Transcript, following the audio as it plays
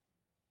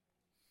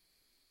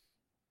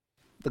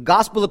The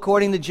gospel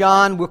according to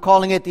John, we're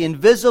calling it the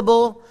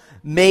invisible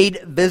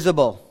made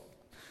visible.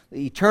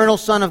 The eternal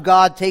Son of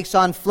God takes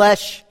on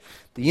flesh.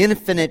 The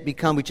infinite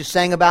we just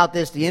sang about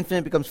this, the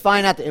infinite becomes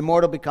finite, the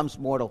immortal becomes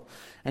mortal,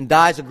 and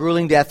dies a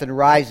grueling death and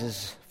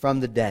rises from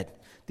the dead.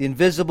 The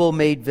invisible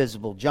made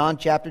visible. John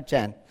chapter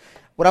 10.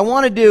 What I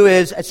want to do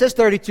is, it says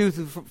 32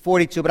 through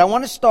 42, but I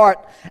want to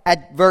start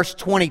at verse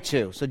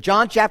 22. So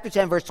John chapter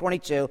 10, verse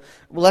 22.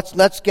 Well,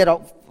 let's get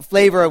a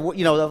flavor of,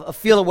 a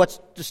feel of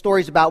what the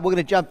story's about. We're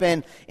going to jump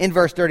in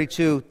verse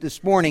 32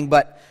 this morning,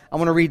 but I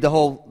want to read the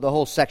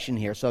whole section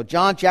here. So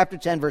John chapter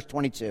 10, verse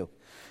 22.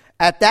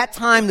 At that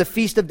time, the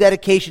feast of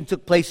dedication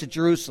took place at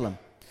Jerusalem.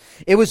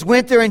 It was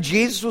winter, and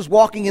Jesus was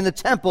walking in the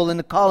temple in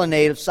the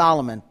colonnade of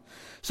Solomon.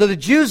 So the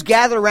Jews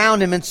gathered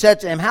around him and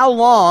said to him, "How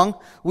long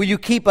will you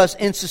keep us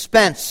in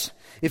suspense?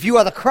 If you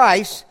are the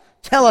Christ,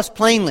 tell us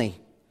plainly."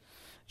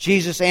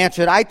 Jesus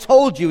answered, "I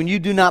told you, and you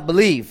do not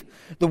believe.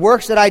 The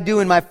works that I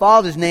do in my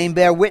Father's name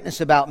bear witness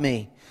about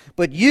me.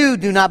 But you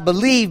do not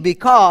believe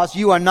because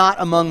you are not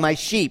among my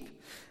sheep.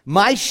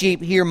 My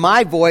sheep hear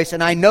my voice,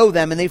 and I know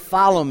them, and they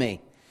follow me.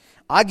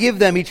 I give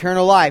them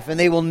eternal life, and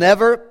they will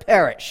never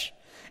perish,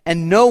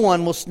 and no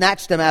one will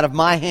snatch them out of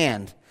my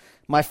hand.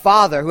 My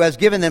Father, who has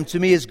given them to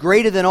me, is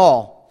greater than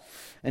all,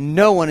 and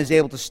no one is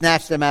able to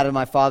snatch them out of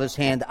my Father's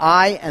hand.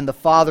 I and the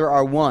Father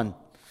are one."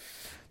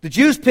 The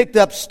Jews picked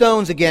up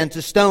stones again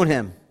to stone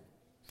him.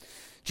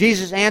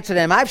 Jesus answered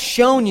them, "I've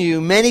shown you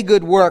many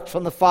good works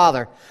from the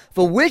Father.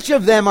 For which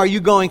of them are you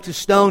going to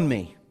stone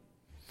me?"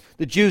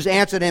 The Jews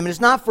answered him, "It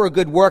is not for a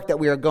good work that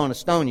we are going to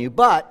stone you,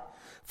 but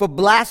for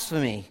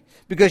blasphemy,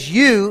 because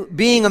you,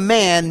 being a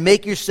man,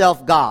 make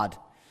yourself God."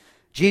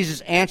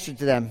 Jesus answered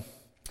to them,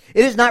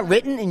 "It is not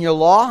written in your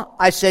law,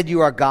 I said you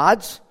are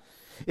gods?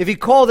 If you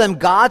call them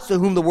gods to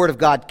whom the word of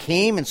God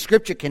came, and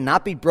Scripture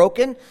cannot be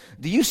broken,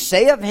 do you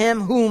say of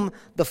him whom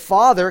the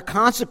Father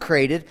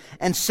consecrated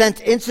and sent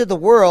into the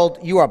world,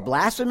 you are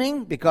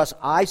blaspheming, because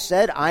I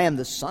said I am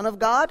the Son of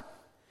God?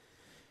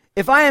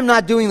 If I am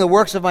not doing the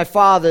works of my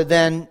Father,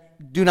 then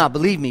do not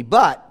believe me.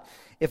 But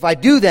if I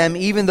do them,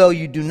 even though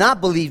you do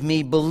not believe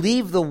me,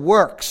 believe the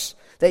works,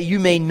 that you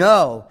may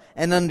know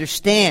and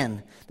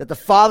understand that the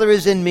Father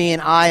is in me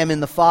and I am in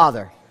the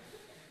Father."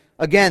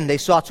 Again, they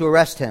sought to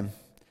arrest him,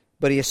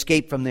 but he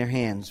escaped from their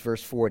hands.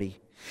 Verse 40.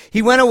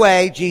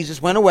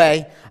 Jesus went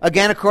away,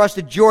 again across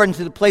the Jordan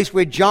to the place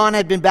where John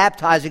had been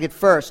baptizing at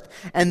first.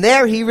 And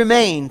there he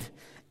remained,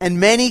 and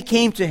many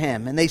came to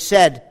him, and they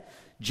said,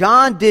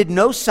 "John did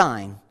no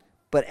sign,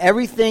 but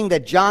everything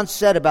that John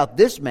said about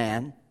this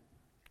man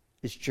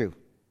is true."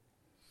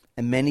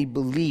 And many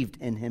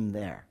believed in him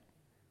there.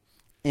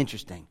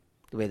 Interesting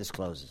the way this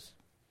closes.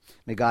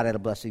 May God add a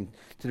blessing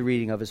to the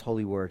reading of his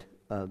holy word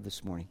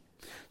this morning.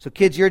 So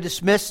kids, you're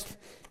dismissed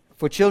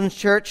for Children's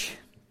Church.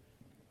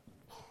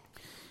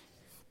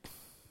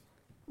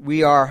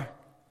 We are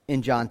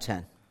in John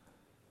 10.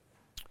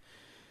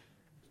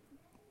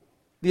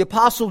 The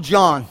Apostle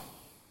John,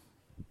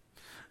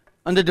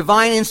 under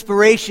divine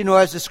inspiration,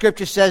 or as the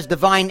Scripture says,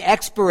 divine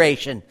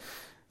expiration,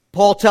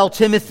 Paul tells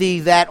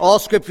Timothy that all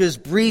Scripture is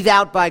breathed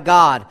out by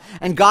God,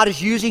 and God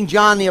is using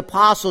John the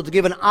Apostle to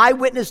give an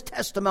eyewitness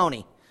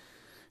testimony,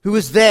 who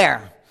was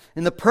there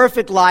in the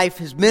perfect life,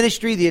 his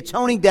ministry, the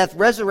atoning death,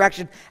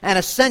 resurrection, and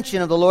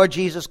ascension of the Lord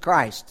Jesus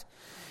Christ.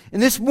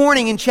 And this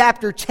morning in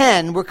chapter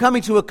 10, we're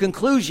coming to a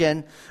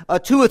conclusion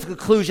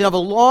of a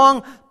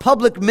long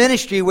public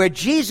ministry where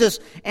Jesus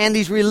and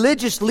these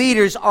religious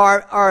leaders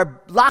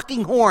are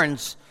locking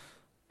horns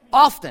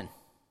often.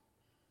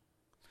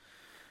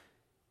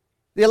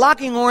 They're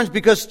locking horns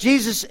because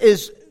Jesus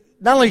is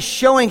not only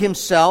showing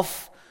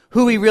himself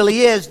who he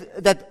really is,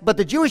 but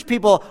the Jewish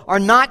people are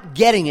not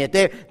getting it.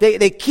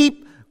 They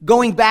keep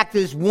going back to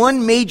this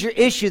one major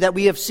issue that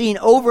we have seen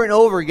over and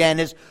over again,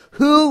 is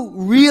who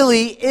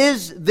really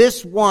is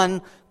this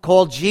one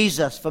called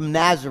Jesus from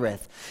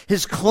Nazareth?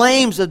 His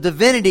claims of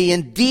divinity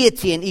and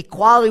deity and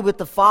equality with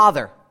the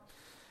Father.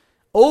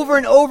 Over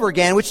and over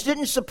again, which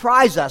didn't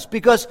surprise us,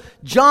 because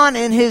John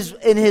in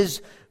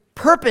his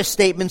purpose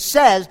statement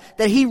says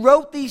that he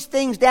wrote these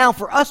things down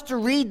for us to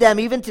read them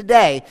even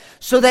today,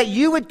 so that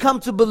you would come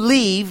to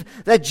believe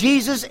that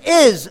Jesus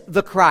is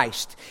the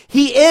Christ.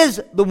 He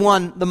is the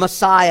one, the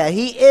Messiah.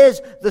 He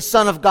is the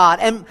Son of God.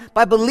 And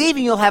by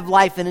believing, you'll have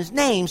life in his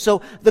name.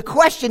 So the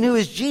question, who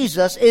is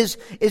Jesus, is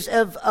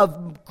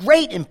of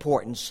great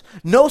importance.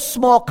 No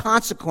small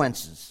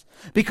consequences.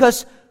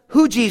 Because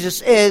who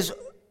Jesus is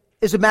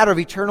a matter of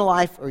eternal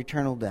life or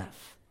eternal death.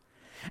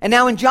 And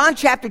now in John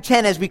chapter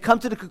 10, as we come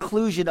to the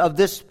conclusion of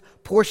this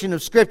portion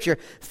of Scripture,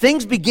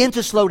 things begin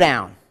to slow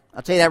down.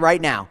 I'll tell you that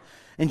right now.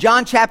 In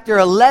John chapter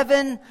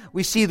 11,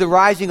 we see the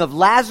rising of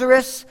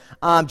Lazarus.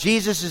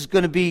 Jesus is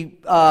going to be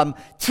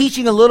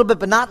teaching a little bit,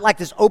 but not like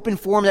this open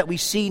forum that we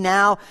see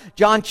now.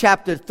 John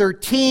chapter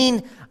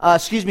 12,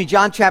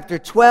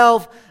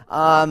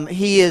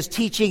 he is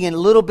teaching in a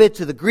little bit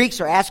to the Greeks,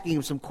 or asking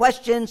him some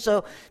questions.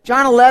 So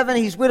John 11,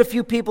 he's with a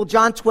few people.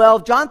 John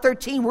 12, John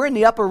 13, we're in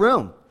the upper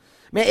room.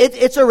 Man,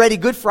 it's already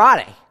Good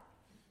Friday,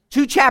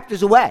 2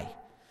 chapters away.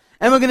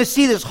 And we're going to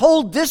see this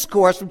whole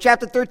discourse from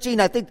chapter 13,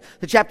 I think,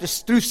 to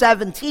chapters through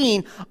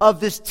 17 of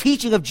this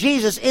teaching of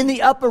Jesus in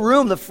the upper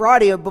room the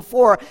Friday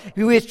before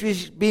he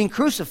was being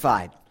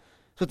crucified.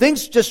 So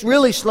things just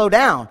really slow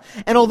down.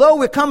 And although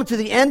we're coming to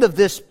the end of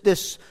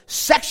this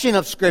section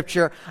of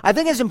Scripture, I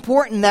think it's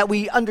important that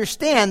we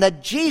understand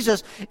that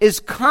Jesus is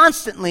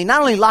constantly not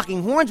only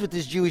locking horns with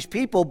his Jewish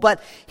people,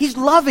 but he's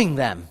loving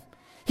them.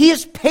 He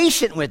is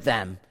patient with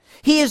them.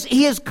 He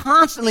is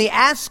constantly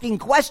asking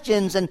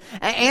questions and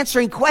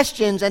answering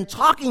questions and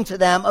talking to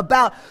them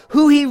about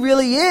who he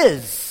really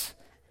is.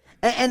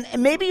 And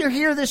maybe you're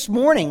here this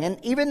morning,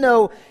 and even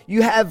though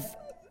you have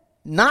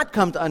not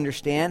come to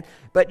understand,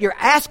 but you're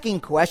asking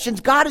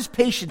questions, God is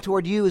patient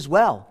toward you as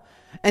well.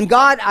 And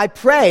God, I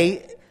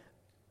pray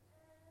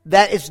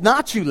that it's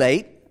not too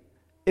late.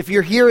 If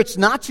you're here, it's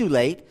not too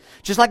late.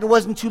 Just like it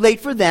wasn't too late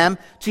for them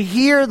to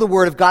hear the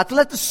Word of God, to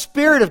let the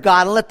Spirit of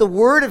God and let the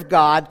Word of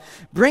God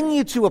bring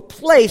you to a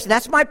place. And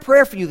that's my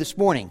prayer for you this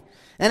morning.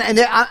 And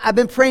I've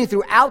been praying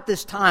throughout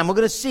this time. We're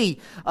going to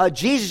see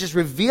Jesus just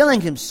revealing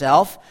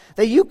himself,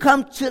 that you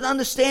come to an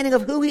understanding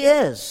of who he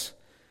is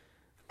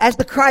as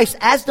the Christ,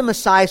 as the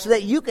Messiah, so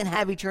that you can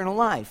have eternal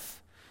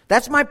life.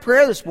 That's my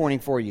prayer this morning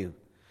for you.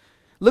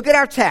 Look at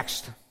our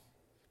text.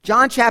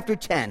 John chapter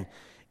 10.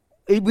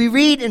 We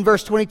read in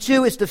verse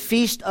 22, it's the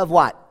feast of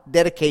what?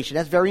 Dedication.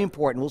 That's very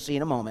important. We'll see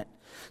in a moment.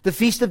 The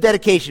feast of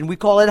dedication. We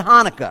call it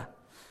Hanukkah,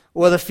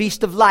 or the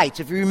Feast of Lights.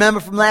 If you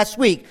remember from last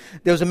week,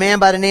 there was a man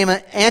by the name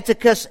of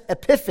Antiochus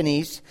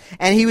Epiphanes,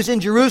 and he was in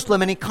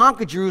Jerusalem, and he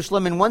conquered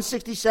Jerusalem in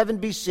 167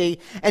 BC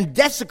and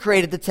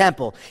desecrated the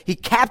temple. He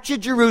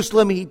captured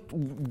Jerusalem, he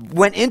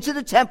went into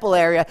the temple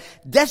area,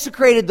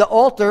 desecrated the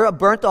altar of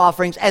burnt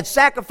offerings, and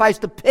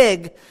sacrificed a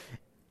pig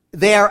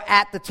there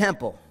at the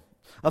temple.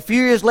 A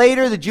few years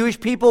later, the Jewish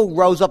people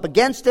rose up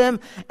against him,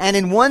 and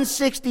in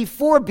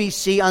 164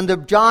 BC, under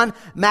John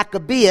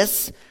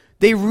Maccabeus,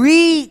 they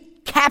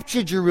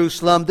recaptured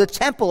Jerusalem, the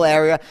temple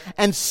area,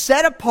 and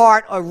set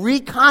apart or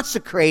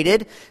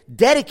reconsecrated,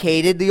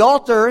 dedicated the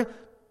altar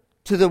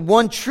to the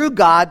one true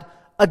God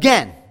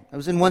again. It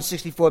was in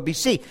 164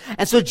 BC.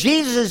 And so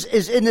Jesus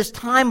is in this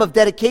time of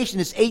dedication,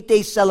 this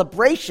 8-day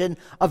celebration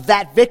of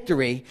that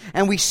victory.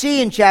 And we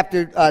see in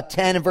chapter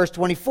 10 and verse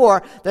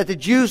 24 that the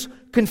Jews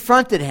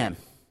confronted him,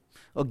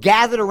 or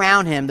gathered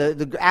around him.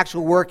 The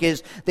actual work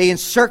is they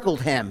encircled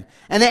him.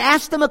 And they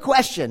asked him a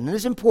question, and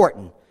it's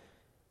important.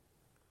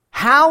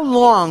 How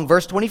long,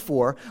 verse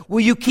 24,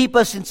 will you keep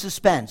us in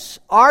suspense?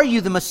 Are you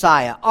the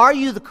Messiah? Are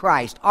you the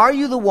Christ? Are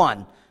you the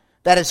one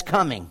that is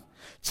coming?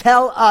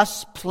 Tell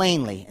us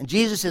plainly. And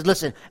Jesus says,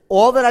 listen,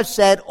 all that I've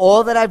said,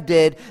 all that I've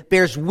did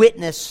bears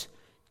witness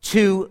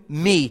to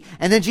me.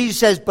 And then Jesus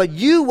says, but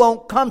you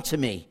won't come to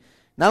me.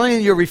 Not only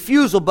in your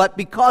refusal, but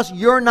because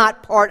you're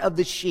not part of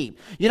the sheep.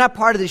 You're not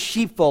part of the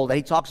sheepfold that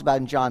he talks about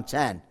in John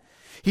 10.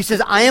 He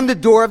says, I am the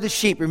door of the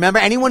sheep. Remember,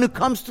 anyone who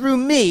comes through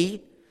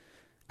me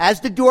as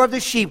the door of the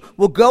sheep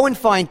will go and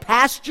find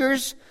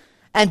pastures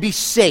and be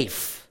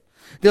safe.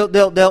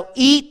 They'll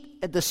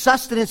eat the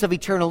sustenance of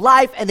eternal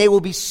life, and they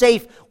will be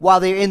safe while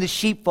they're in the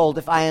sheepfold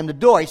if I am the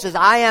door. He says,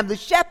 I am the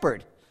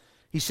shepherd,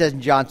 he says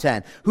in John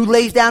 10, who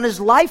lays down his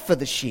life for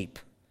the sheep.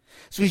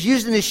 So he's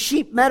using this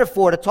sheep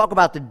metaphor to talk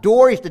about the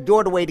door. He's the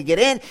door, the way to get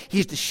in.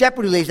 He's the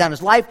shepherd who lays down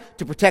his life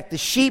to protect the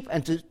sheep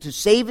and to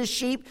save his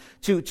sheep,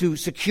 to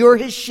secure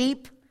his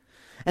sheep.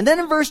 And then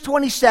in verse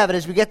 27,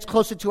 as we get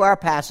closer to our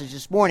passage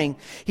this morning,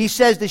 he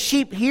says, the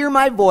sheep hear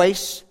my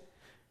voice.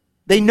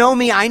 They know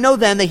me, I know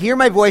them. They hear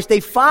my voice. They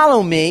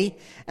follow me.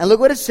 And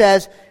look what it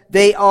says.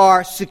 They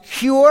are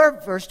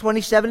secure, verse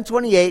 27 and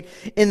 28,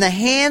 in the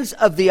hands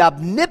of the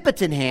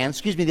omnipotent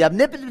hands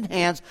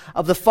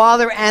of the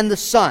Father and the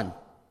Son.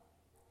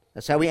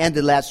 That's how we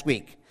ended last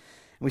week.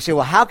 And we say,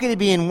 well, how can he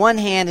be in one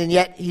hand and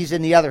yet he's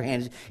in the other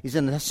hand? He's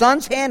in the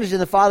Son's hand, he's in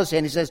the Father's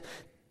hand. He says,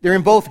 they're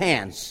in both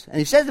hands. And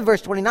he says in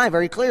verse 29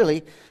 very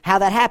clearly how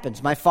that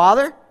happens. My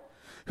Father,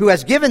 who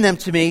has given them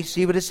to me,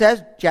 see what it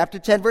says? Chapter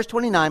 10, verse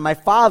 29. My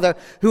Father,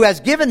 who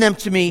has given them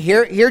to me,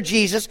 here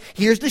Jesus,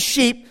 here's the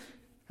sheep.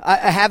 I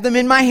have them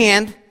in my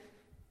hand.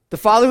 The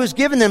Father who has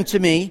given them to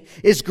me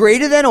is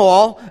greater than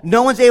all.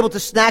 No one's able to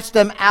snatch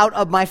them out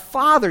of my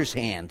Father's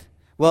hand.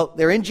 Well,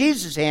 they're in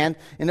Jesus' hand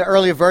in the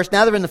earlier verse.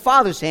 Now they're in the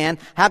Father's hand.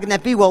 How can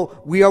that be?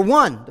 Well, we are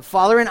one. The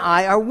Father and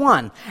I are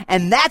one.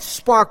 And that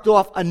sparked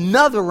off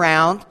another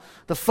round,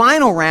 the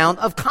final round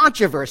of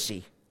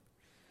controversy.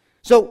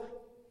 So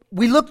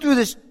we look through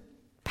this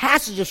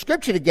passage of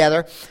Scripture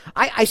together.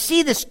 I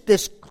see this,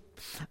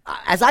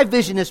 as I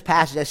vision this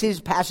passage, I see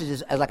this passage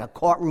as like a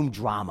courtroom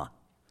drama.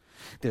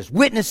 There's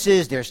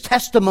witnesses, there's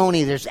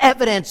testimony, there's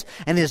evidence,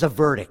 and there's a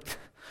verdict.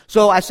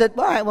 So I said,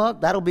 all right, well,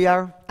 that'll be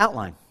our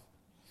outline.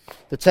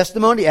 The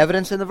testimony,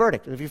 evidence, and the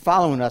verdict. If you're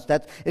following us,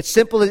 it's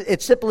simple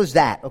as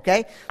that,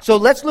 okay? So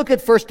let's look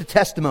at first the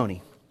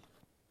testimony.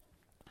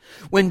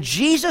 When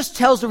Jesus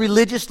tells the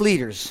religious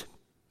leaders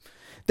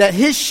that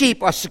his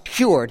sheep are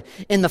secured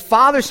in the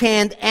Father's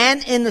hand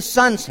and in the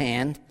Son's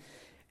hand,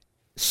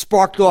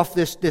 sparked off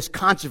this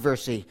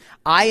controversy.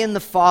 I and the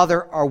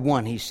Father are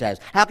one, he says.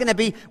 How can that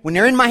be? When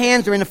they're in my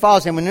hands, they're in the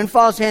Father's hand. When they're in the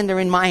Father's hand, they're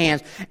in my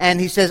hands. And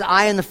he says,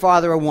 I and the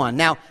Father are one.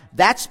 Now,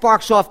 that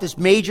sparks off this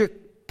major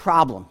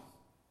problem.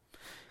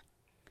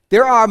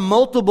 There are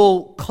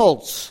multiple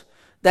cults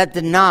that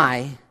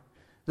deny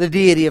the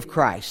deity of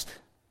Christ.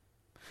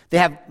 They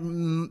have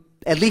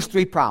at least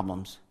 3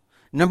 problems.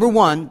 Number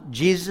 1,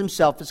 Jesus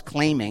himself is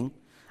claiming,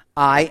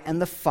 I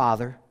and the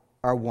Father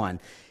are one.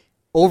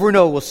 Over and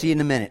over, we'll see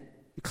in a minute,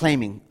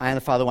 claiming, I and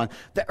the Father are one.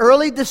 The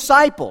early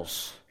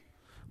disciples,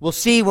 we'll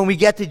see when we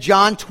get to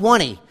John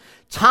 20,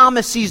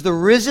 Thomas sees the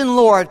risen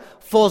Lord,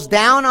 falls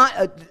down on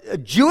a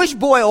Jewish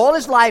boy all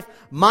his life,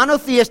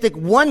 monotheistic,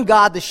 one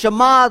God, the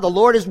Shema, the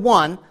Lord is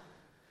one,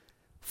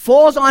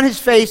 falls on his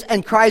face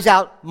and cries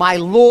out, my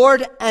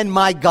Lord and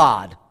my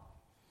God.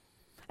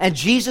 And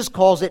Jesus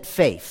calls it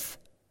faith.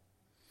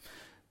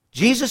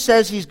 Jesus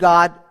says he's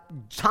God.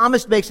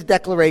 Thomas makes a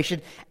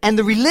declaration. And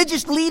the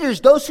religious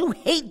leaders, those who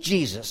hate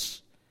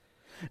Jesus,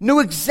 knew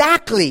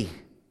exactly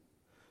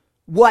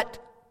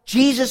what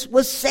Jesus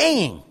was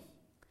saying.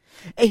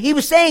 He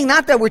was saying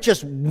not that we're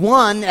just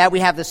one, that we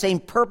have the same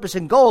purpose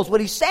and goals.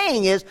 What he's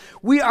saying is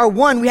we are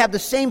one. We have the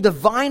same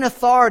divine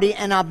authority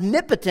and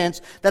omnipotence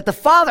that the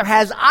Father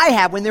has, I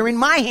have. When they're in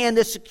my hand,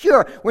 they're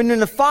secure. When they're in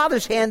the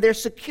Father's hand, they're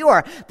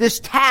secure. This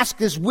task,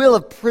 this will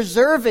of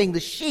preserving the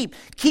sheep,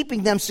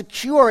 keeping them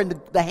secure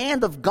in the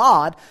hand of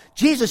God,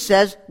 Jesus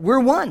says we're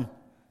one.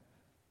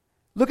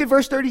 Look at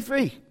verse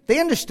 33.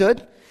 They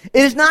understood.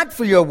 It is not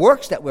for your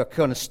works that we're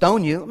going to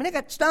stone you. I mean, they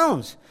got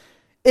stones.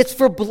 It's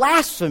for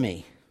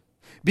blasphemy.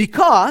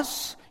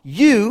 Because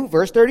you,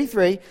 verse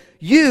 33,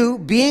 you,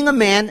 being a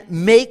man,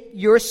 make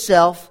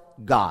yourself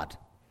God.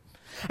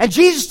 And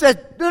Jesus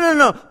said,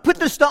 no, put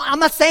the stone. I'm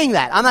not saying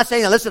that. I'm not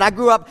saying that. Listen, I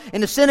grew up in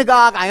the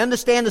synagogue. I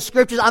understand the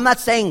scriptures. I'm not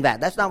saying that.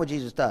 That's not what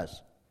Jesus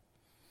does.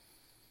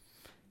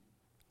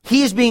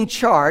 He is being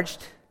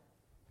charged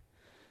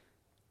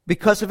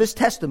because of his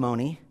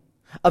testimony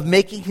of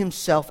making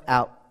himself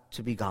out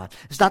to be God.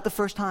 It's not the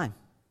first time.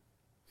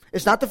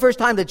 It's not the first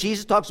time that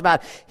Jesus talks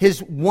about his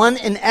one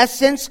in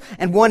essence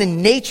and one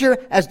in nature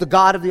as the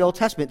God of the Old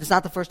Testament. It's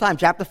not the first time.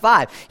 Chapter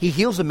 5, he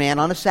heals a man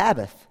on a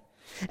Sabbath.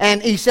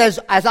 And he says,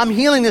 as I'm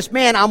healing this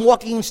man, I'm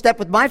walking in step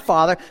with my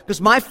Father,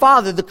 because my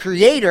Father, the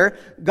Creator,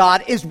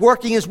 God, is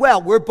working as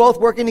well. We're both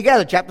working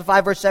together. Chapter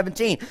 5, verse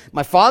 17.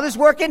 My Father's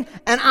working,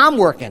 and I'm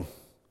working.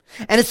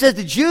 And it says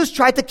the Jews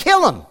tried to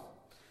kill him.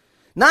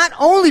 Not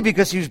only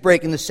because he was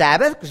breaking the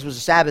Sabbath, because it was a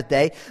Sabbath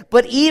day,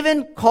 but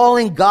even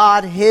calling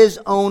God his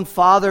own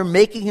Father,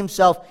 making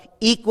himself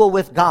equal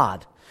with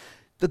God.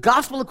 The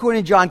Gospel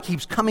according to John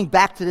keeps coming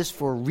back to this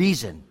for a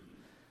reason.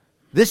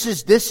 This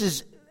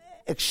is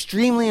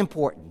extremely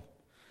important,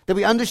 that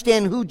we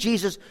understand who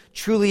Jesus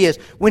truly is.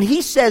 When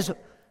he says,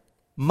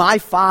 my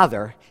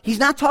Father, he's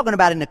not talking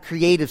about in a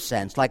creative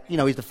sense, like,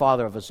 he's the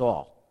Father of us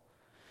all.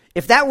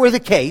 If that were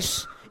the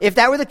case,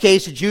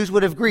 the Jews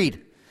would have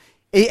agreed.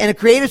 In a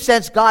creative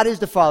sense, God is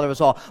the Father of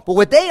us all. But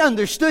what they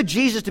understood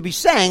Jesus to be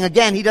saying,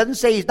 again, he doesn't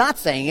say he's not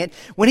saying it.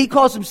 When he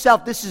calls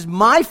himself, this is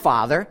my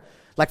Father,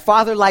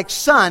 like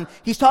Son,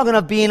 he's talking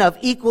of being of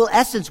equal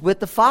essence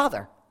with the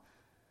Father.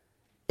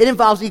 It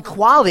involves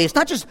equality. It's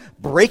not just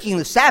breaking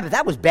the Sabbath.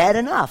 That was bad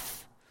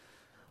enough.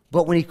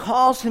 But when he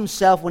calls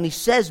himself, when he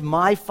says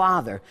my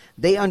Father,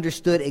 they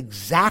understood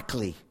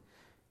exactly.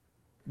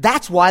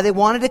 That's why they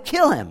wanted to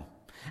kill him.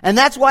 And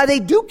that's why they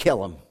do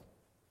kill him.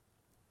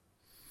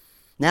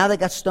 Now they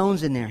got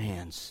stones in their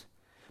hands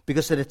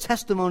because of the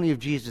testimony of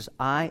Jesus.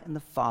 I and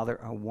the Father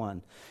are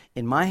one.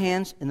 In my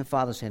hands, in the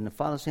Father's hand. In the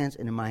Father's hands,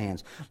 and in my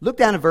hands. Look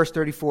down at verse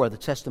 34, the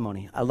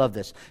testimony. I love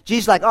this.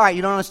 Jesus is like, all right,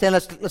 you don't understand.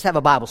 Let's have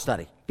a Bible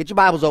study. Get your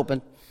Bibles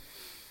open.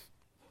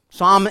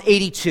 Psalm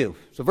 82.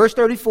 So verse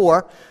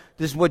 34,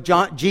 this is what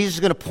Jesus is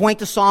going to point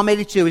to Psalm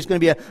 82. He's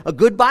going to be a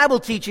good Bible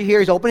teacher here.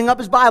 He's opening up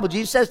his Bible.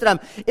 Jesus says to them,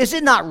 is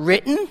it not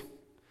written?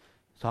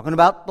 Talking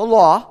about the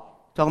law.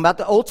 Talking about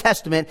the Old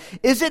Testament.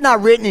 Is it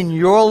not written in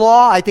your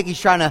law? I think he's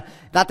trying to,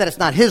 not that it's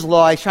not his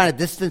law, he's trying to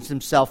distance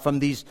himself from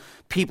these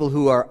people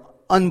who are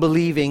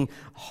unbelieving,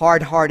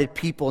 hard-hearted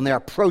people in their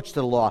approach to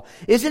the law.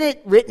 Isn't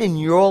it written in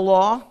your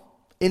law,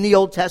 in the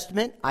Old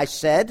Testament? I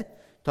said,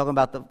 talking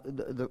about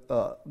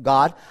the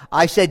God,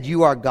 I said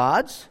you are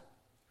gods.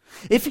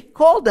 If he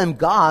called them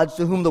gods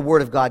to whom the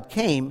word of God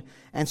came,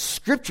 and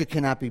scripture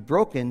cannot be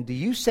broken, do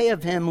you say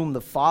of him whom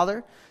the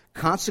Father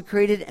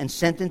consecrated and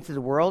sent into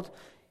the world,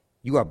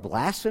 you are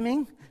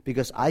blaspheming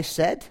because I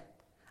said,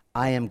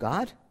 I am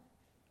God?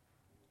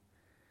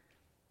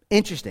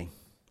 Interesting.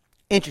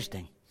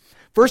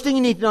 First thing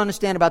you need to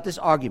understand about this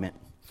argument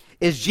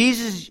is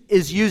Jesus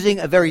is using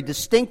a very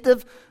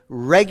distinctive,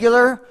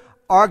 regular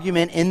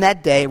argument in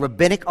that day,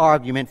 rabbinic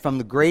argument from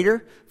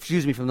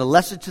the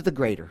lesser to the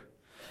greater.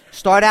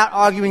 Start out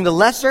arguing the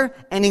lesser,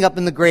 ending up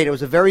in the greater. It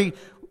was a very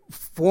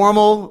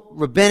formal,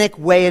 rabbinic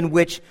way in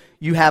which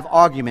you have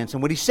arguments.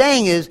 And what he's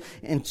saying is,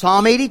 in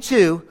Psalm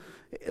 82,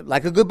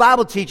 like a good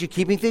Bible teacher,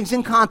 keeping things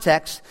in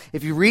context.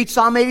 If you read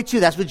Psalm 82,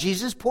 that's what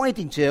Jesus is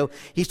pointing to.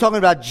 He's talking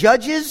about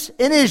judges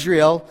in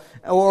Israel,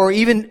 or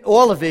even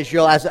all of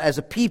Israel as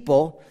a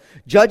people.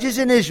 Judges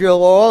in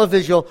Israel, or all of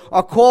Israel,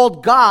 are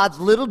called God's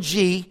little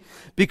g,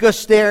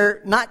 because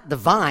they're not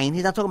divine.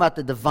 He's not talking about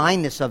the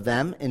divineness of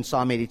them in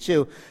Psalm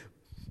 82.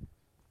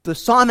 The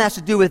psalm has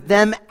to do with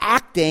them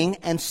acting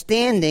and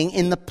standing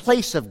in the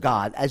place of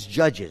God as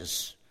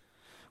judges.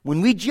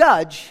 When we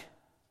judge,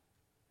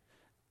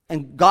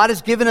 and God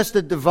has given us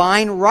the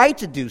divine right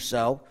to do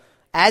so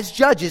as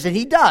judges, and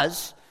He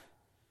does,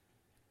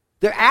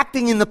 they're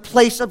acting in the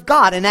place of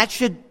God. And that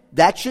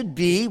should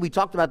be, we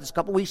talked about this a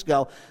couple weeks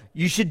ago,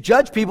 you should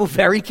judge people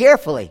very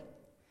carefully.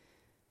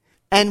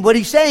 And what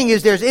he's saying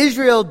is there's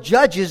Israel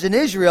judges in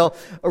Israel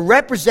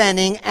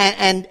representing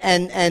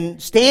and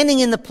standing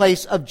in the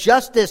place of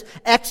justice,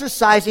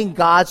 exercising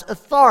God's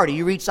authority.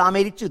 You read Psalm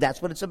 82,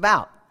 that's what it's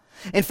about.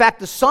 In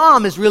fact, the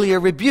psalm is really a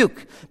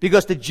rebuke,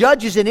 because the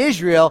judges in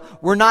Israel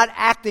were not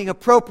acting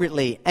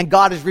appropriately, and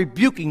God is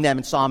rebuking them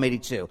in Psalm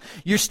 82.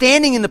 You're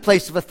standing in the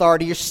place of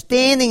authority, you're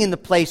standing in the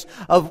place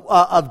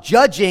of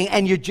judging,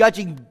 and you're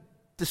judging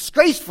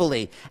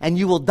disgracefully, and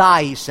you will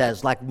die, he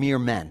says, like mere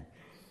men.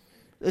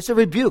 It's a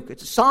rebuke.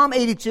 Psalm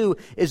 82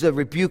 is a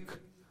rebuke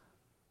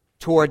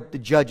toward the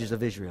judges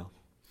of Israel.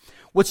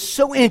 What's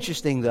so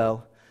interesting,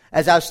 though,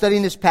 as I was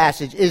studying this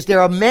passage, is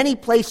there are many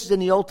places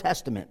in the Old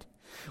Testament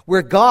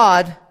where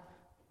God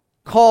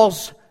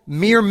calls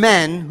mere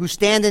men who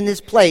stand in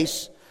His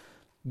place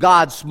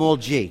God, small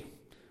g.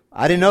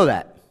 I didn't know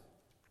that.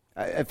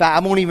 In fact, I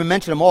won't even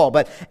mention them all.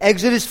 But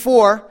Exodus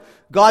 4,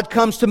 God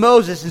comes to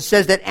Moses and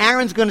says that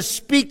Aaron's going to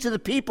speak to the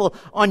people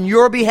on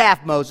your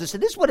behalf, Moses.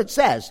 And this is what it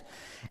says.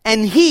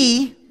 And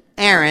he,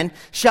 Aaron,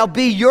 shall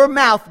be your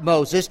mouth,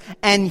 Moses,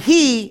 and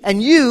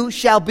you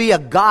shall be a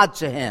God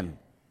to him.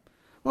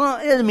 Well,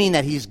 it doesn't mean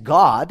that he's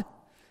God,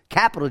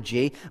 capital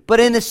G, but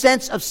in the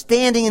sense of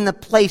standing in the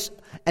place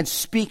and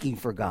speaking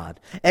for God.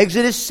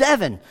 Exodus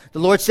 7, the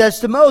Lord says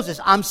to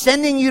Moses, I'm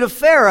sending you to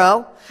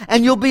Pharaoh,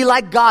 and you'll be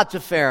like God to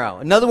Pharaoh.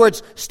 In other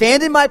words,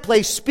 stand in my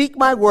place, speak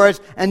my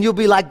words, and you'll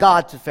be like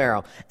God to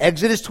Pharaoh.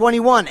 Exodus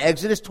 21,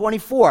 Exodus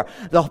 24,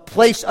 the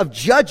place of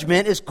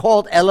judgment is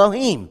called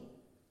Elohim,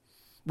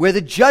 where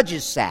the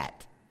judges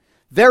sat.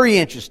 Very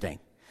interesting.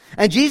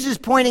 And Jesus is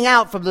pointing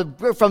out from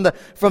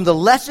the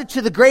lesser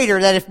to the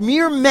greater that if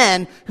mere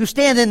men who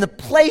stand in the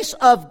place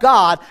of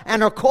God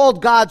and are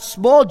called God's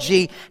small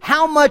g,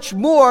 how much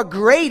more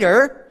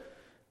greater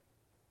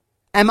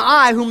am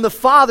I, whom the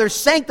Father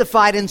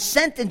sanctified and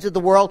sent into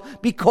the world,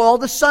 be called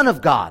the Son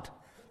of God?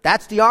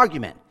 That's the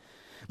argument.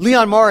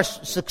 Leon Morris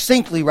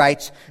succinctly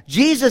writes,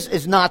 Jesus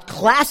is not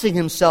classing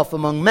himself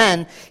among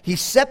men. He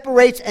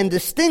separates and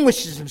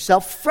distinguishes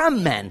himself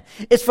from men.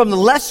 It's from the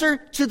lesser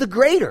to the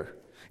greater.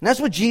 And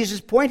that's what Jesus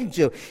is pointing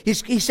to.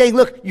 He's saying,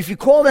 look, if you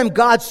call them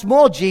God's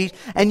small g's,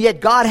 and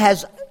yet God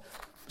has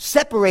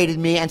separated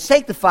me and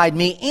sanctified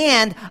me,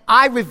 and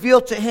I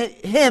revealed to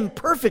him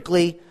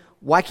perfectly,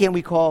 why can't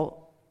we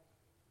call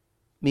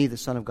me the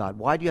Son of God?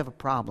 Why do you have a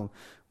problem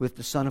with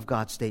the Son of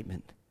God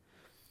statement?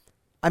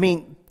 I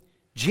mean,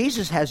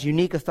 Jesus has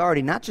unique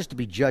authority not just to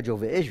be judge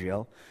over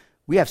Israel.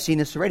 We have seen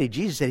this already.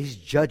 Jesus said he's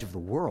judge of the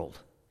world.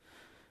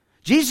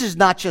 Jesus is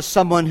not just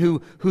someone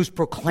who's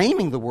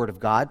proclaiming the Word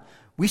of God.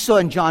 We saw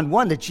in John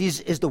 1 that Jesus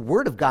is the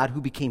Word of God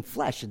who became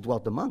flesh and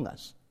dwelt among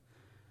us.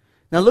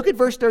 Now look at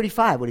verse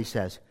 35, what he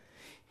says.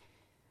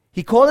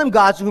 He called them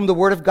gods to whom the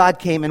Word of God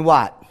came, and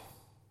what?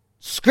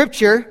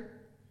 Scripture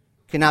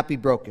cannot be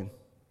broken.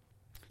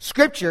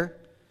 Scripture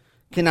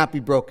cannot be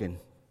broken. Do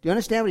you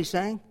understand what he's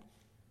saying?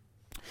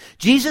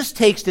 Jesus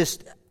takes this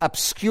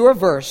obscure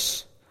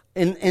verse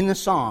in the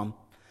psalm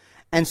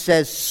and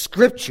says,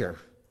 Scripture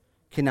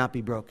cannot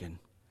be broken.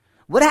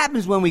 What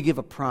happens when we give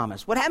a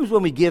promise? What happens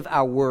when we give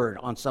our word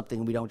on something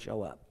and we don't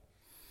show up?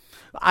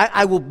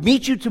 I will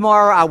meet you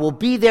tomorrow. I will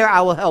be there.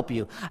 I will help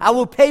you. I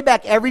will pay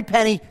back every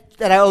penny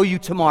that I owe you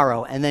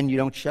tomorrow, and then you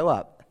don't show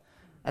up.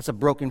 That's a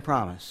broken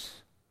promise.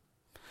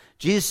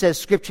 Jesus says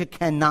Scripture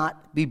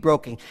cannot be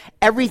broken.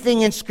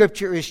 Everything in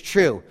Scripture is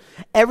true.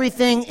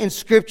 Everything in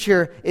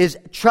Scripture is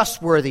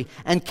trustworthy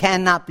and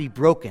cannot be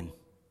broken.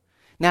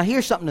 Now,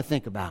 here's something to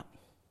think about.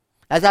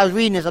 As I was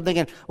reading this, I'm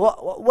thinking,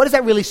 well, what does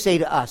that really say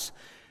to us?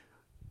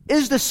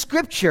 Is the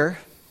Scripture,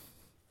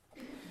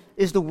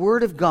 is the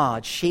Word of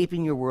God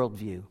shaping your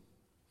worldview?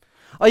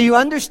 Are you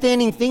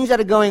understanding things that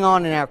are going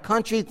on in our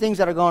country, things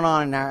that are going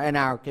on in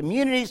our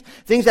communities,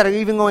 things that are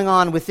even going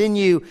on within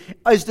you?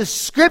 Is the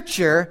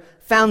Scripture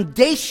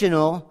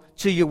foundational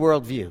to your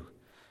worldview?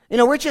 You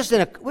know, we're just in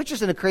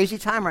a crazy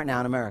time right now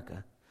in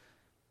America.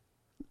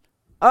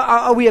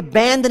 Are we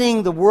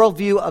abandoning the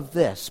worldview of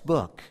this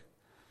book?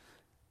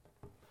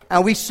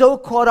 Are we so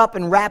caught up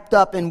and wrapped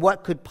up in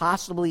what could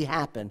possibly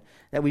happen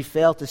that we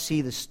fail to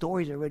see the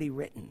stories already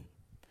written?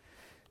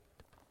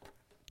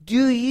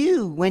 Do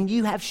you, when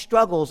you have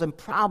struggles and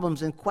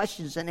problems and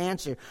questions and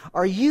answers,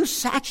 are you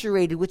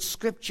saturated with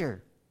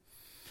Scripture?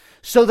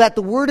 so that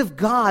the Word of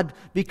God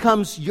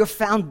becomes your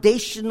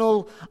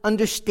foundational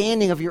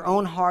understanding of your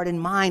own heart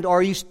and mind?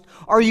 Or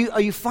are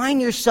you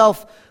find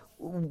yourself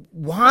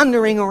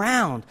wandering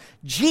around?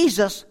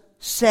 Jesus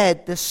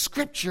said the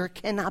Scripture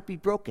cannot be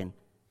broken.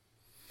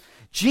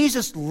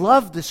 Jesus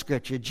loved the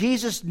Scripture.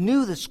 Jesus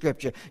knew the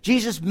Scripture.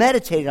 Jesus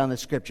meditated on the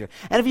Scripture.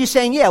 And if you're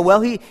saying, yeah,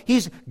 well,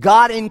 he's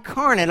God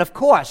incarnate, of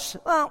course.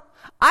 Well,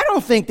 I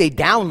don't think they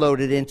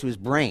downloaded it into his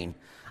brain.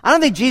 I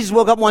don't think Jesus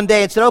woke up one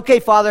day and said, okay,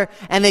 Father,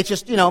 and they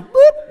just,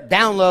 boop,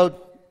 download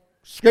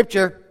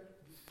Scripture.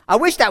 I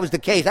wish that was the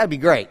case. That'd be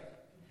great.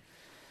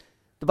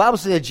 The Bible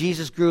says that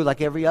Jesus grew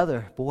like every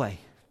other boy.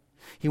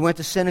 He went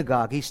to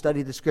synagogue. He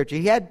studied the Scripture.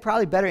 He had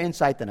probably better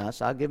insight than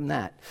us. I'll give him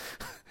that.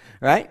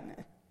 Right?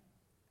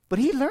 But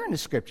he learned the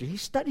Scripture. He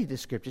studied the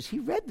Scriptures. He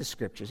read the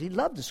Scriptures. He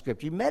loved the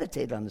Scripture. He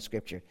meditated on the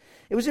Scripture.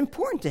 It was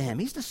important to him.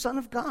 He's the Son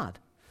of God.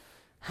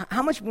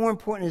 How much more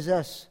important is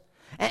us?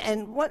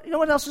 And what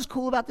else is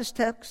cool about this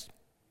text?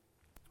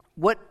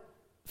 What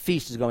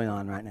feast is going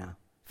on right now?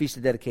 Feast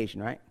of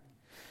Dedication, right?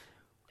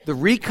 The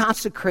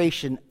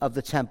reconsecration of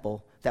the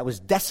temple that was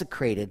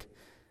desecrated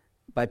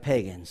by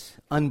pagans,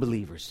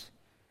 unbelievers.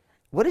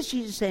 What does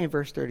Jesus say in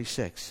verse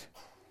 36?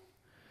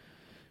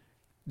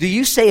 Do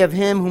you say of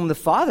him whom the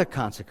Father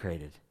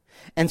consecrated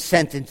and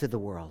sent into the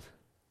world?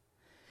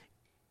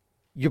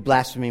 You're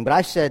blaspheming,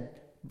 but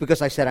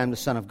because I said I'm the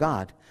Son of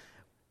God.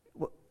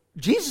 Well,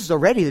 Jesus is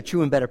already the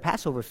true and better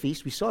Passover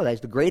feast. We saw that.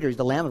 He's the greater. He's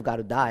the Lamb of God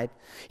who died.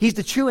 He's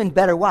the true and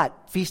better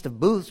what? Feast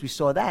of Booths. We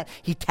saw that.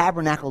 He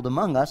tabernacled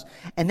among us.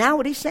 And now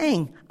what he's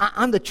saying,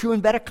 I'm the true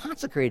and better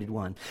consecrated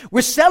one.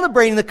 We're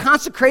celebrating the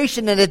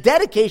consecration and the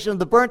dedication of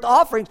the burnt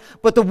offerings,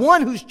 but the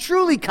one who's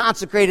truly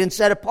consecrated and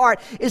set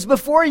apart is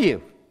before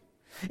you.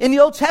 In the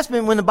Old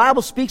Testament, when the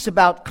Bible speaks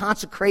about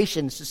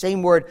consecration, it's the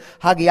same word,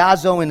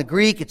 hagiazo in the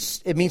Greek.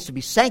 It means to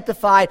be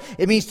sanctified.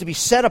 It means to be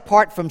set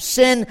apart from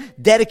sin,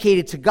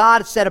 dedicated to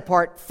God, set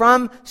apart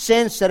from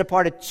sin, set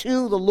apart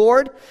to the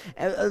Lord.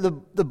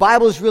 The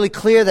Bible is really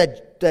clear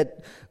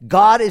that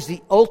God is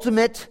the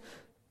ultimate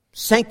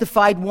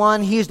sanctified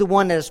one. He is the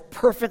one that is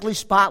perfectly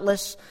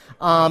spotless.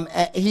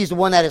 He's the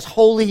one that is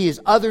holy. He is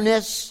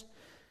otherness.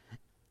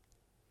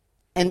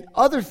 And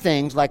other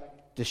things like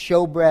the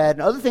showbread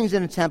and other things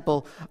in the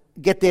temple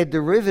get their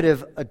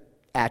derivative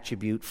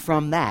attribute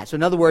from that. So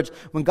in other words,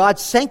 when God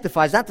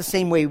sanctifies, not the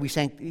same way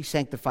he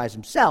sanctifies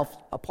himself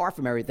apart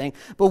from everything,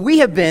 but we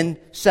have been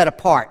set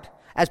apart.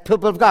 As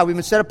people of God, we've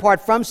been set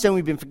apart from sin,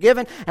 we've been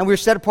forgiven, and we're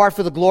set apart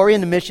for the glory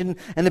and the mission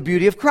and the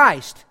beauty of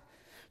Christ.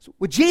 So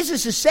what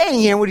Jesus is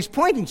saying here, and what he's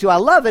pointing to, I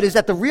love it, is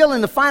that the real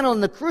and the final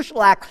and the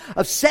crucial act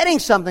of setting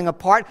something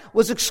apart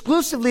was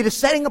exclusively the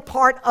setting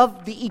apart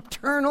of the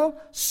eternal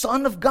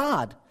Son of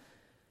God,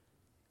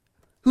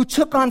 who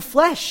took on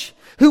flesh,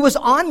 who was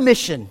on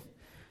mission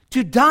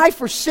to die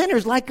for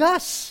sinners like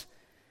us.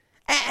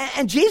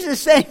 And Jesus is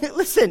saying,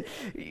 listen,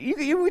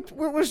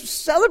 we're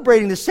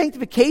celebrating the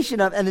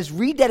sanctification of and this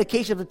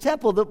rededication of the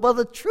temple. Well,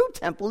 the true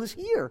temple is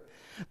here.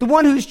 The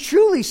one who's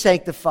truly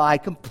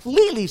sanctified,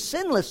 completely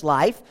sinless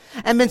life,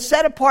 and been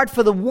set apart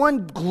for the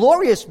one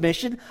glorious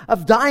mission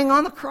of dying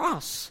on the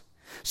cross.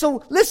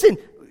 So listen,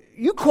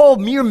 you call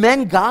mere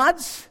men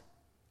gods,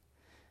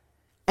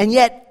 and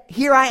yet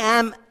here I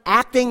am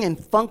acting and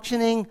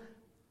functioning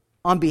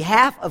on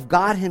behalf of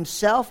God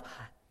himself.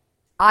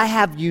 I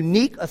have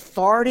unique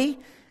authority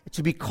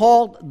to be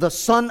called the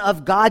Son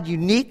of God,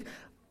 unique,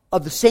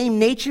 of the same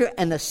nature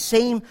and the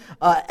same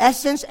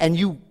essence, and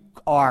you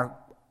are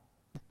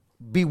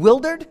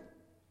bewildered?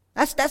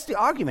 That's the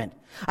argument.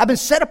 I've been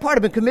set apart,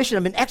 I've been commissioned,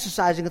 I've been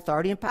exercising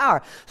authority and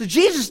power. So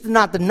Jesus is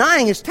not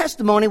denying his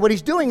testimony. What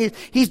he's doing is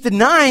he's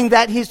denying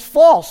that his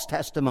false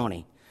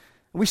testimony.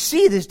 We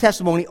see this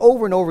testimony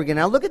over and over again.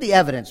 Now look at the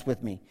evidence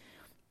with me.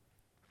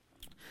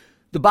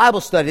 The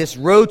Bible study, this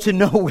road to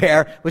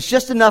nowhere, was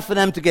just enough for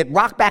them to get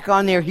rocked back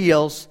on their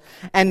heels.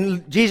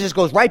 And Jesus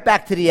goes right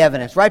back to the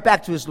evidence, right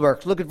back to his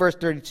works. Look at verse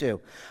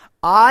 32.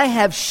 I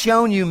have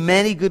shown you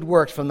many good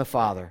works from the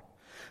Father.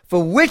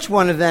 For which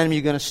one of them are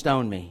you going to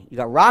stone me? You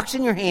got rocks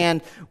in your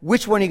hand.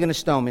 Which one are you going to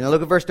stone me? Now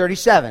look at verse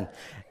 37.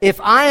 If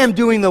I am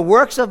doing the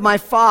works of my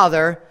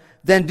Father,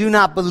 then do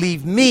not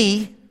believe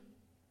me.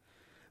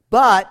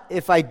 But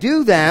if I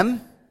do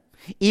them,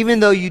 even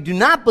though you do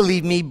not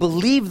believe me,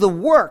 believe the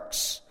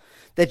works,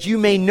 that you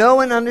may know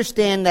and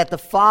understand that the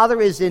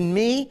Father is in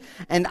me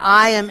and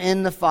I am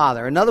in the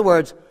Father. In other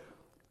words,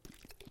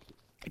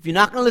 if you're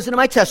not going to listen to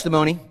my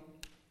testimony,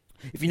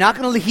 if you're not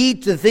going to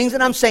heed to the things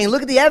that I'm saying,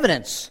 look at the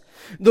evidence.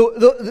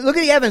 Look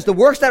at the evidence. The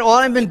works that all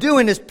I've been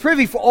doing is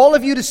privy for all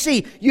of you to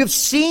see. You've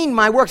seen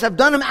my works. I've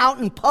done them out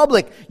in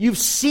public. You've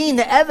seen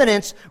the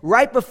evidence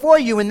right before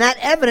you, and that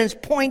evidence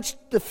points to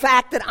the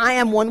fact that I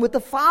am one with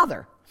the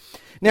Father.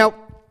 Now,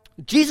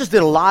 Jesus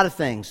did a lot of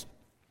things.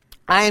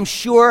 I am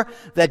sure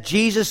that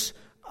Jesus,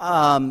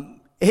 in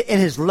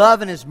his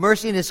love and his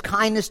mercy and his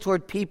kindness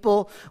toward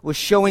people, was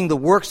showing the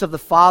works of the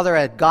Father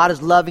as God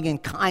is loving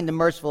and kind and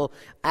merciful.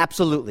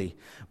 Absolutely.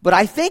 But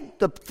I think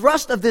the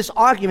thrust of this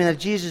argument that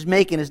Jesus is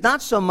making is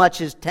not so much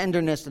his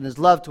tenderness and his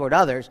love toward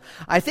others.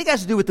 I think it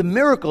has to do with the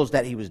miracles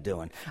that he was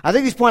doing. I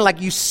think he's pointing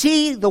like you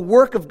see the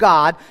work of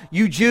God.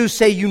 You Jews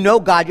say you know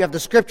God. You have the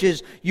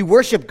scriptures. You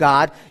worship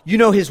God. You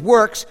know his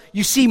works.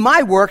 You see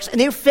my works. And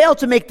they fail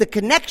to make the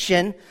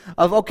connection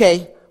of,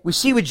 okay, we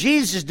see what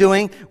Jesus is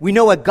doing. We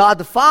know what God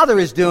the Father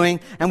is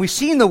doing. And we've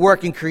seen the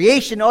work in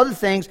creation, other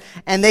things.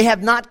 And they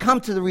have not come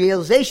to the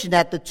realization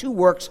that the two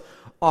works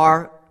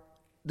are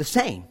the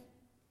same.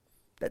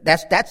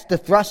 That's the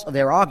thrust of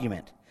their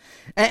argument.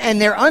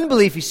 And their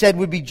unbelief, he said,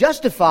 would be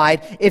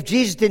justified if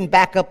Jesus didn't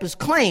back up his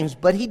claims,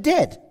 but he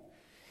did.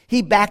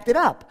 He backed it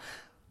up.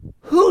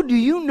 Who do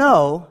you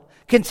know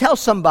can tell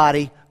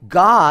somebody,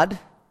 God,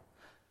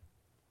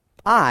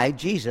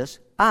 Jesus,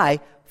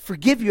 I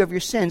forgive you of your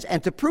sins,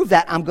 and to prove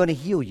that, I'm going to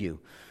heal you?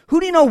 Who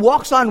do you know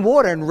walks on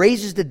water and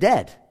raises the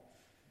dead?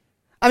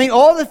 I mean,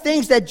 all the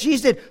things that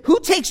Jesus did. Who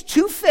takes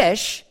 2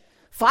 fish,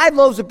 5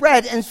 loaves of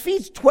bread, and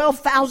feeds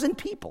 12,000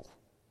 people?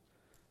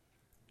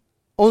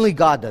 Only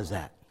God does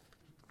that.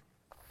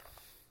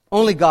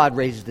 Only God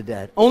raises the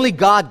dead. Only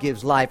God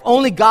gives life.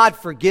 Only God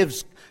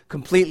forgives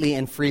completely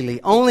and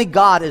freely. Only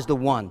God is the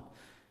one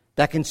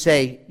that can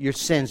say your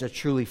sins are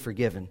truly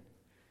forgiven.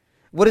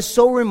 What is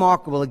so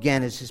remarkable,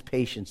 again, is his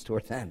patience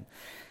toward them.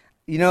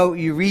 You know,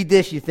 you read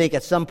this, you think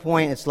at some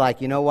point it's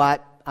like, you know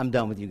what? I'm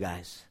done with you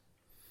guys.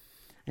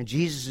 And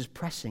Jesus is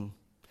pressing.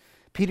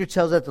 Peter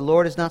tells us that the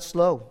Lord is not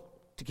slow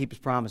to keep his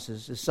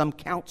promises, as some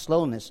count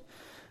slowness,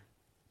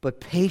 but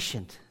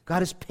patient.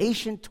 God is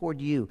patient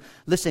toward you.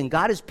 Listen,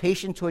 God is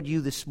patient toward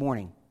you this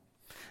morning.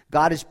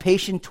 God is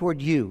patient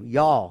toward you,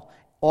 y'all,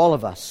 all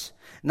of us,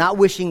 not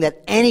wishing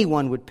that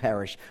anyone would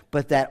perish,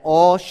 but that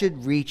all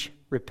should reach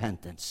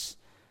repentance.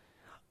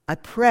 I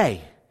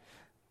pray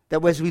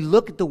that as we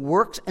look at the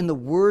works and the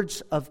words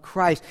of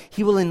Christ,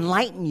 he will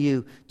enlighten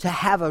you to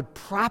have a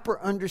proper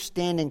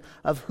understanding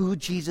of who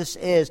Jesus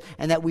is,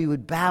 and that we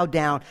would bow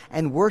down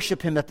and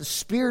worship him, that the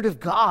Spirit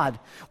of God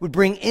would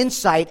bring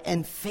insight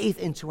and faith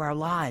into our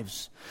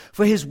lives.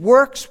 For his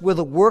works were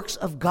the works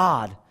of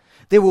God.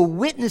 They were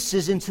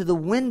witnesses into the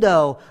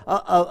window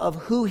of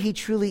who he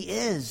truly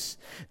is.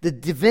 The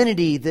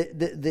divinity,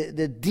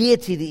 the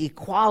deity, the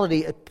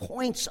equality, it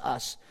points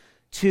us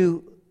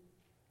to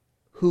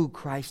who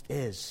Christ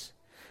is.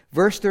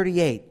 Verse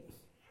 38.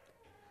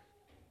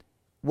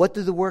 What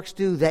do the works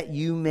do? That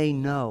you may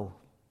know.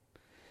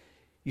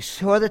 You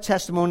saw the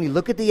testimony,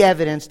 look at the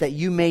evidence, that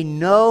you may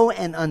know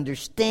and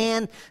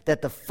understand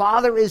that the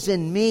Father is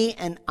in me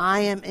and I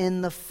am in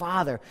the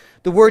Father.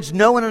 The words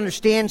know and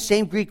understand,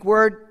 same Greek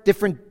word,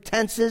 different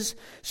tenses,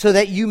 so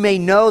that you may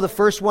know. The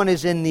first one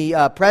is in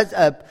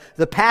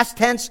the past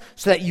tense,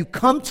 so that you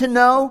come to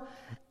know.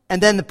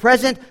 And then the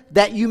present,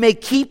 that you may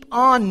keep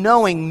on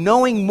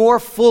knowing more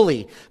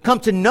fully. Come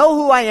to know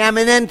who I am,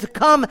 and then to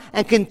come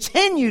and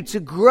continue to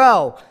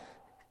grow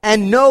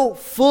and know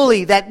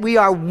fully that we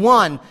are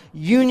one,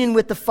 union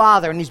with the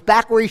Father. And he's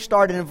back where he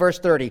started in verse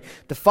 30.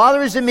 The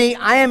Father is in me,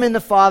 I am in the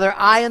Father,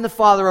 I and the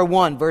Father are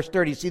one. Verse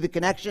 30, see the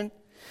connection?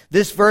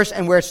 This verse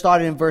and where it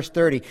started in verse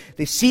 30.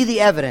 They see the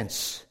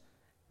evidence,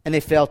 and they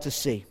fail to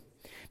see.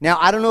 Now,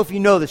 I don't know if you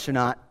know this or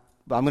not,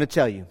 but I'm going to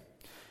tell you.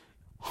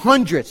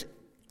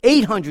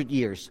 800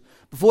 years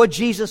before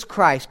Jesus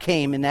Christ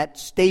came in that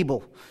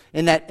stable,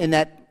 in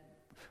that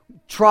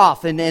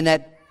trough, in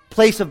that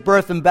place of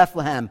birth in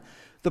Bethlehem,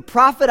 the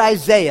prophet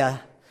Isaiah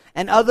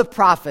and other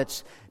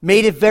prophets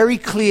made it very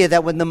clear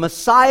that when the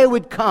Messiah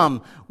would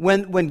come,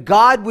 when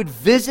God would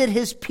visit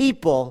his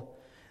people,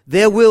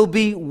 there will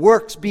be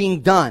works being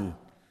done.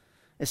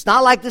 It's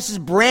not like this is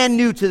brand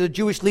new to the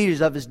Jewish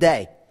leaders of his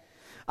day.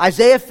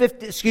 Isaiah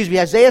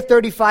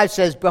 35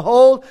 says,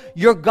 "Behold,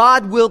 your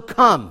God will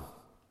come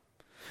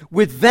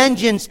with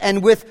vengeance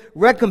and with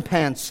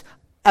recompense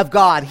of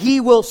God. He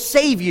will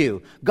save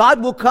you."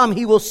 God will come,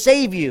 he will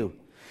save you.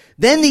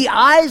 "Then the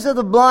eyes of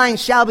the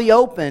blind shall be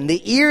opened,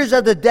 the ears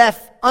of the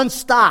deaf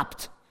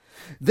unstopped.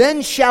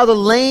 Then shall the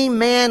lame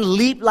man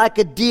leap like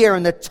a deer,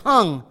 and the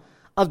tongue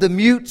of the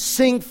mute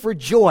sing for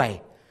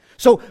joy."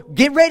 So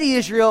get ready,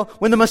 Israel.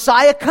 When the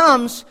Messiah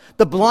comes,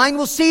 the blind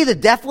will see, the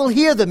deaf will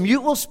hear, the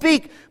mute will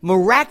speak.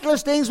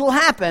 Miraculous things will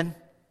happen.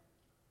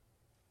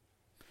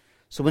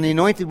 So when the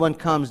Anointed One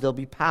comes, there'll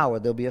be power,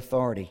 there'll be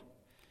authority.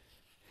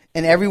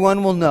 And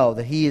everyone will know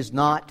that he is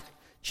not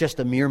just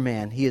a mere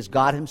man. He is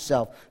God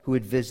himself who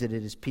had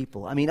visited his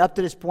people. I mean, up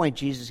to this point,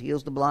 Jesus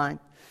heals the blind.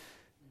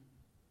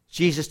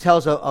 Jesus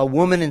tells a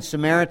woman in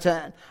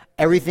Samaritan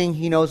everything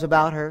he knows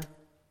about her.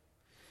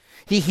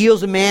 He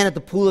heals a man at the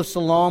pool of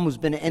Siloam who's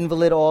been an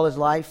invalid all his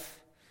life.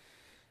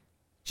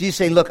 Jesus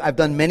saying, look, I've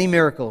done many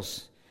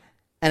miracles.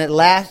 And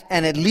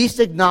at least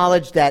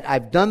acknowledge that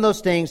I've done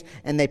those things,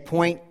 and they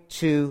point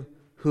to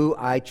who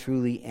I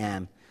truly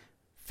am.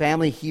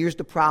 Family, here's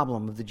the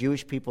problem of the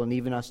Jewish people and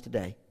even us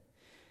today.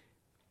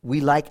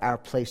 We like our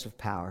place of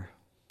power.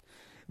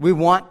 We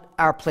want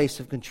our place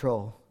of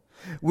control.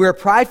 We're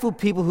prideful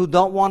people who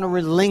don't want to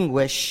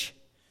relinquish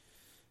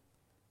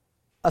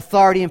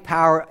authority and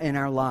power in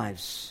our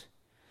lives.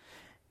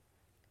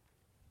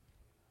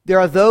 There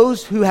are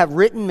those who have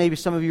written, maybe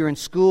some of you are in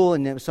school,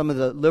 and some of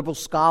the liberal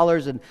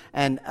scholars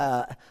and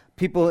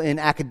people in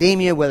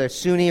academia, whether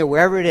it's SUNY or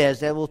wherever it is,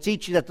 that will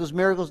teach you that those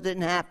miracles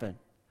didn't happen.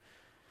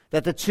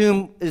 That the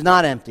tomb is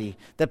not empty.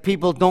 That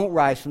people don't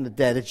rise from the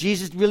dead. That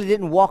Jesus really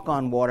didn't walk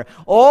on water.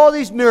 All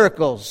these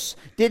miracles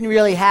didn't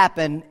really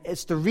happen.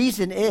 The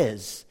reason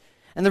is,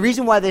 and the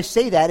reason why they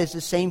say that is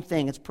the same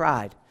thing. It's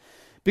pride.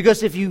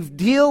 Because if you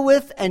deal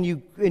with and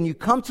you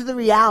come to the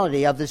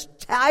reality of this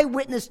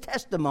eyewitness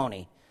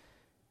testimony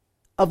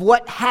of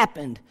what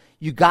happened,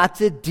 you got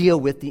to deal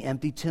with the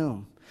empty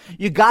tomb.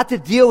 You got to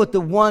deal with the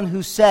one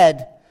who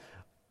said,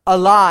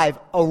 alive,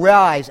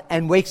 arise,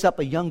 and wakes up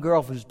a young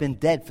girl who's been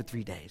dead for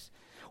 3 days.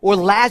 Or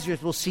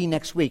Lazarus we'll see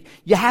next week.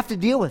 You have to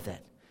deal with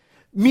it.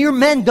 Mere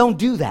men don't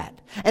do that.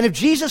 And if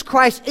Jesus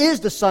Christ is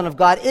the Son of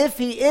God, if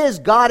He is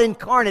God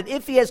incarnate,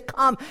 if He has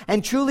come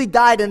and truly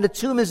died and the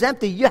tomb is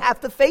empty, you have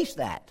to face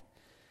that.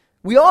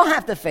 We all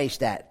have to face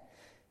that.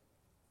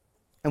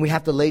 And we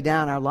have to lay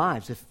down our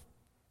lives if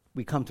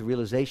we come to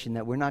realization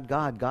that we're not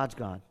God, God's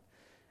God.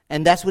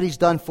 And that's what He's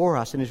done for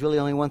us. And there's really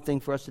only one thing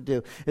for us to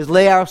do, is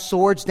lay our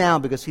swords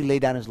down because He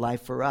laid down His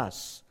life for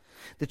us.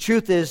 The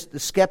truth is, the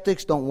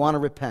skeptics don't want to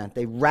repent.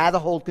 They rather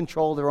hold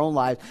control of their own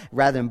lives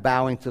rather than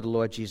bowing to the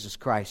Lord Jesus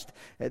Christ.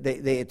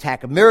 They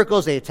attack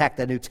miracles. They attack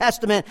the New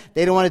Testament.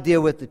 They don't want to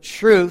deal with the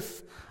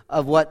truth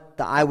of what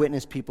the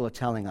eyewitness people are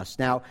telling us.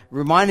 Now,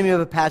 reminding me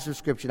of a passage of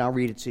Scripture, and I'll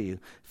read it to you.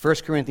 1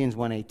 Corinthians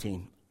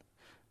 1:18.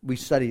 We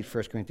studied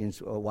 1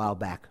 Corinthians a while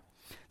back.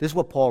 This is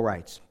what Paul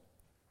writes.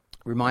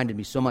 Reminded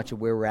me so much of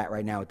where we're at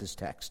right now with this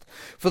text.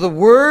 For the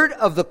word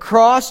of the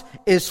cross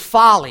is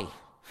folly.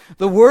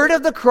 The word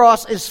of the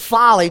cross is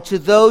folly to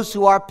those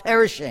who are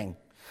perishing.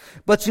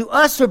 But to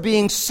us who are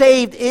being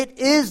saved, it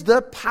is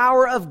the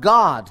power of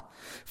God.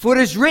 For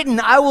it is written,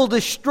 I will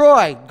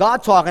destroy,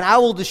 God talking, I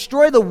will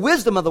destroy the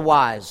wisdom of the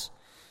wise.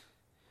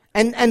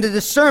 And the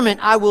discernment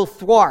I will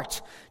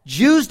thwart.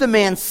 Jews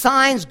demand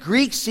signs,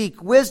 Greeks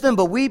seek wisdom,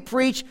 but we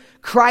preach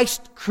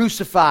Christ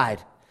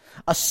crucified.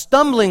 A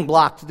stumbling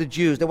block to the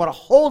Jews. They want to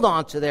hold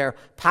on to their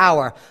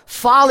power.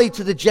 Folly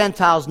to the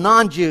Gentiles,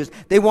 non-Jews.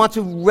 They want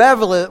to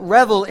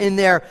revel in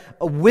their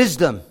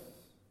wisdom.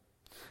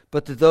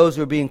 But to those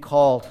who are being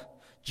called,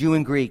 Jew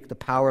and Greek, the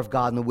power of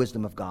God and the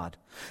wisdom of God.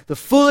 The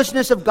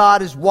foolishness of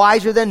God is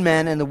wiser than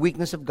men, and the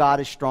weakness of God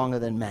is stronger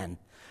than men.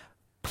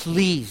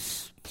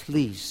 Please,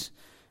 please,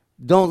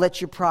 don't let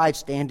your pride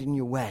stand in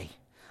your way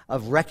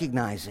of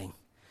recognizing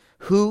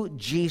who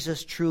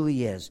Jesus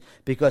truly is,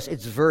 because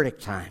it's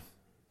verdict time.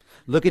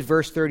 Look at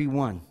verse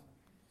 31.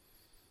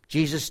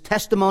 Jesus'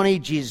 testimony,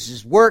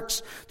 Jesus'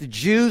 works. The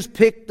Jews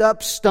picked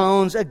up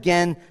stones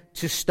again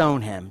to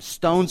stone him.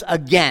 Stones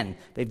again.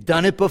 They've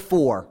done it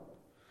before.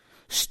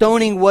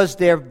 Stoning was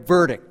their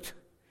verdict.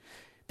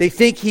 They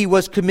think he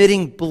was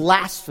committing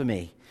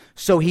blasphemy,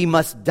 so he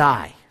must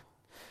die.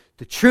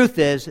 The truth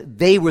is,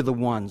 they were the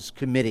ones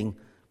committing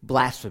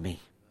blasphemy.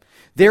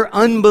 Their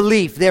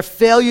unbelief, their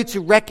failure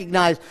to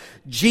recognize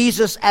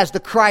Jesus as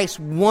the Christ,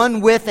 one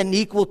with and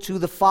equal to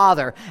the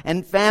Father.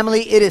 And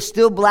family, it is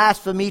still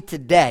blasphemy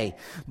today.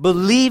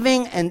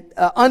 Believing and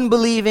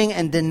unbelieving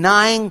and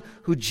denying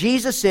who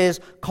Jesus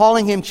is,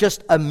 calling him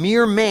just a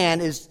mere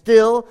man, is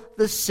still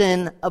the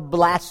sin of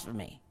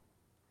blasphemy.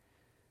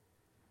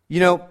 You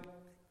know,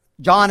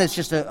 John is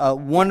just a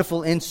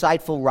wonderful,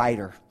 insightful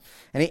writer.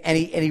 And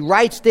he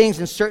writes things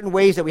in certain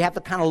ways that we have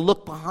to kind of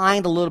look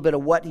behind a little bit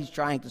of what he's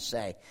trying to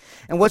say.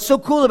 And what's so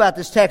cool about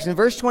this text, in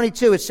verse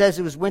 22, it says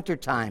it was winter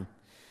time.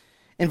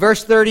 In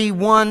verse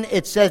 31,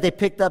 it says they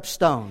picked up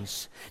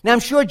stones. Now, I'm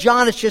sure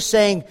John is just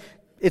saying,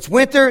 it's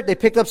winter, they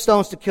picked up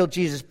stones to kill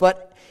Jesus.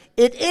 But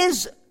it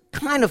is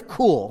kind of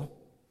cool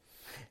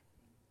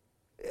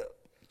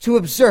to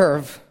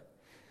observe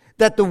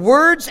that the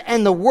words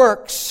and the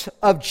works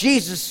of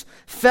Jesus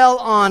fell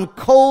on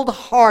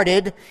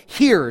cold-hearted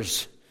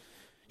hearers.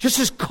 Just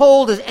as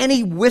cold as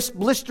any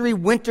blistery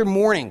winter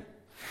morning.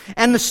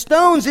 And the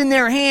stones in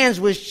their hands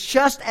was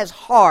just as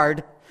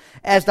hard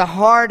as the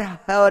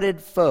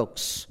hard-hearted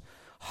folks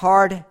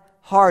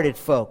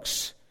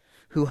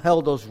who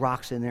held those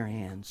rocks in their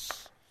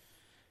hands.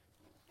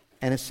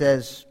 And it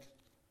says,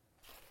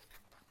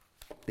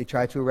 they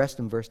tried to arrest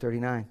him, verse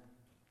 39.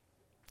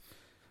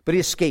 But he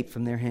escaped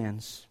from their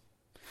hands.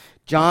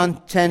 John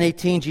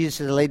 10:18, Jesus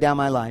says, I laid down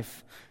my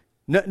life.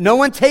 No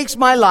one takes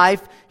my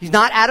life. He's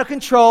not out of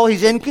control.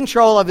 He's in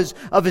control of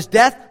his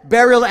death,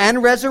 burial,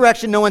 and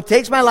resurrection. No one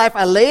takes my life.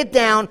 I lay it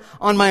down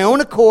on my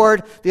own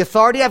accord. The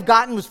authority I've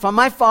gotten was from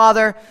my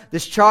Father.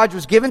 This charge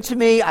was given to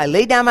me. I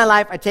lay down my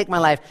life. I take my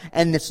life.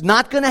 And it's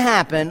not going to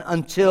happen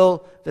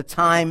until the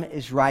time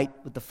is right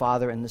with the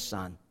Father and the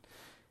Son.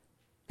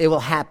 It will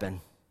happen,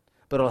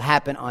 but it will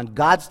happen on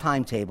God's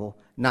timetable,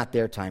 not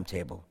their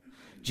timetable.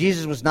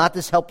 Jesus was not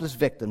this helpless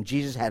victim.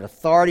 Jesus had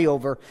authority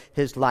over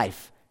his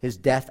life, his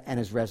death, and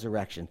his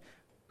resurrection.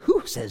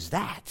 Who says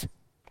that?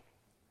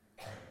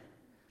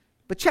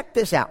 But check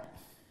this out.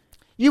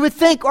 You would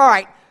think, all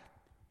right,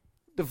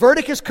 the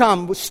verdict has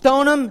come. We'll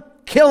stone him,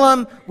 kill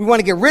him. We want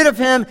to get rid of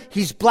him.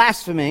 He's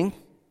blaspheming.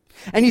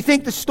 And you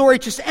think the story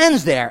just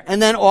ends there,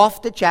 and then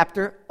off to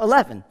chapter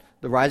 11,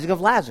 the rising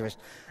of Lazarus.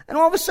 And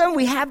all of a sudden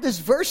we have this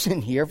verse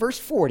in here, verse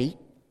 40.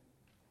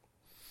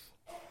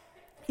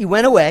 He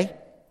went away,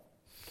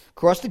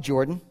 crossed the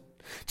Jordan,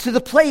 to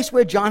the place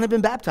where John had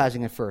been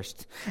baptizing at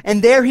first.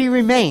 And there he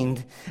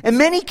remained. And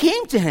many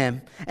came to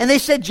him, and they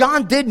said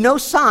John did no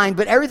sign,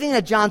 but everything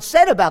that John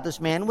said about this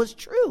man was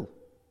true.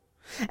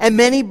 And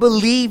many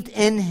believed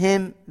in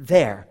him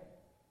there.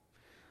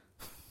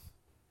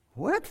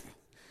 What?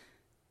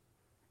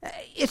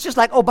 It's just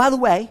like, oh, by the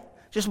way,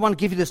 just want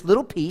to give you this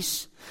little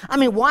piece. I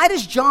mean, why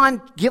does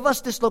John give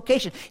us this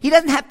location? He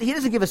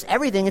doesn't give us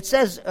everything. It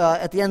says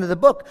at the end of the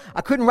book,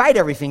 I couldn't write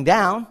everything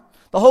down.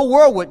 The whole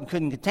world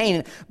couldn't contain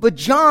it. But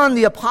John,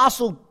 the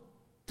apostle,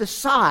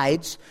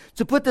 decides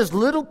to put this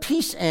little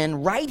piece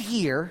in right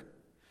here.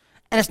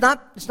 And it's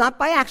not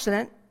by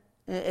accident.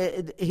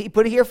 He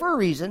put it here for a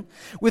reason,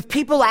 with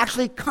people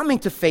actually coming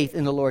to faith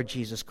in the Lord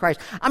Jesus Christ.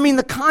 I mean,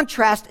 the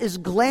contrast is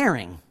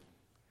glaring.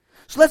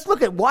 So let's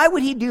look at why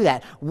would he do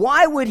that?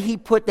 Why would he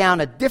put down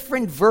a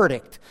different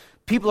verdict?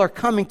 People are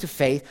coming to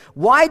faith.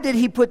 Why did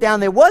he put down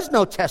there was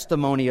no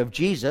testimony of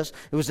Jesus?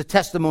 It was a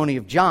testimony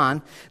of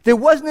John. There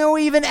was no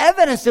even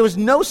evidence. There was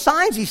no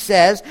signs, he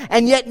says.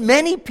 And yet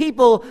many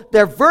people,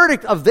 their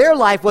verdict of their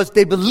life was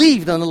they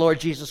believed on the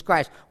Lord Jesus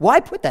Christ. Why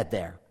put that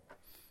there?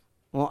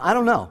 Well, I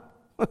don't know.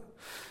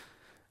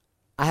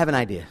 I have an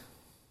idea.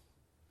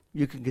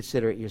 You can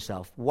consider it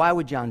yourself. Why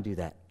would John do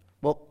that?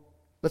 Well,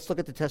 let's look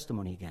at the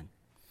testimony again.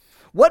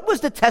 What was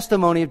the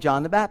testimony of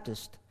John the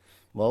Baptist?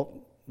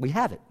 Well, we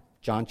have it.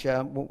 John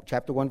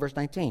chapter 1, verse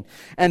 19.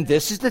 And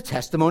this is the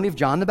testimony of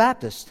John the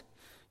Baptist.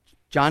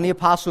 John the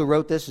Apostle who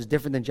wrote this is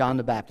different than John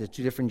the Baptist.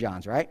 Two different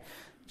Johns, right?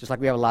 Just like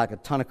we have a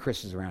ton of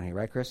Chris's around here,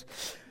 right, Chris?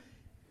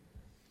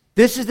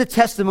 This is the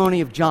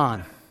testimony of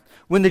John.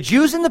 When the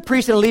Jews and the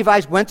priests and the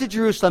Levites went to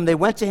Jerusalem, they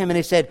went to him and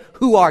they said,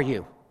 who are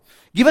you?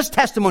 Give us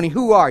testimony.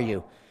 Who are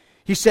you?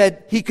 He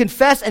said, he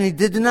confessed and he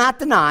did not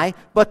deny,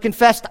 but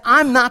confessed,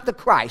 I'm not the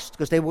Christ,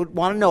 because they would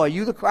want to know, are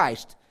you the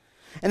Christ?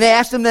 And they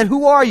asked him then,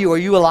 who are you? Are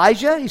you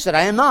Elijah? He said,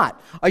 I am not.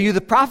 Are you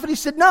the prophet? He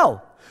said,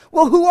 no.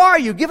 Well, who are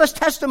you? Give us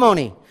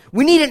testimony.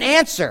 We need an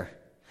answer.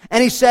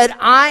 And he said,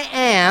 I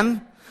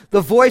am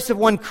the voice of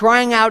one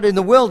crying out in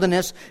the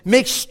wilderness,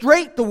 make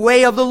straight the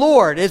way of the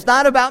Lord. It's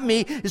not about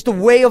me, it's the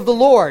way of the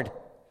Lord.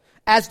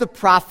 As the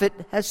prophet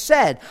has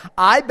said,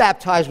 I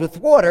baptize with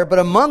water, but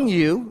among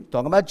you,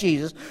 talking about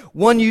Jesus,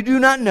 one you do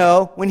not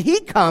know, when he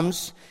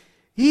comes,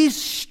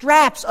 these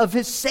straps of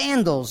his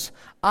sandals,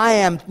 I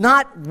am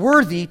not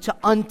worthy to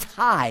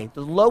untie.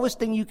 The lowest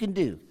thing you can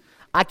do.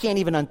 I can't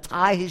even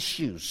untie his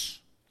shoes.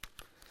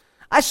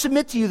 I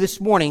submit to you this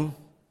morning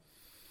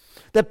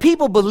that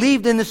people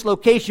believed in this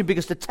location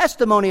because the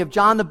testimony of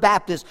John the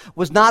Baptist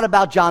was not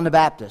about John the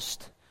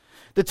Baptist.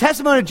 The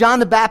testimony of John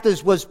the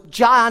Baptist was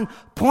John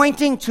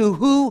pointing to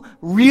who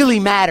really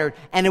mattered,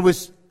 and it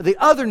was the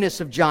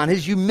otherness of John,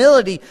 his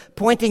humility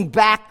pointing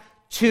back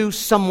to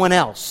someone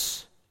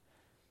else.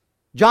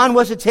 John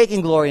wasn't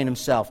taking glory in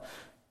himself.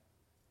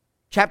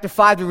 Chapter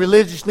 5, the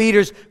religious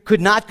leaders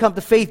could not come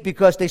to faith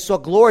because they saw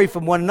glory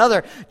from one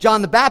another.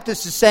 John the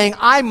Baptist is saying,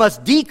 I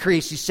must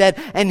decrease, he said,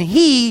 and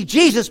he,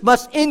 Jesus,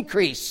 must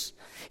increase.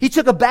 He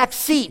took a back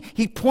seat.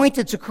 He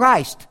pointed to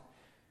Christ.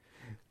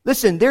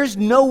 Listen, there's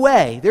no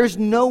way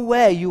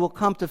you will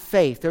come to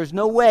faith. There's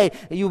no way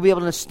that you'll be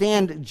able to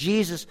understand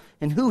Jesus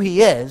and who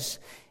he is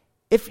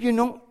if you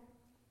don't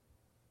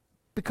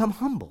become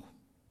humble.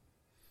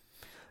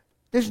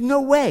 There's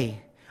no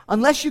way,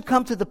 unless you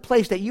come to the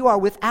place that you are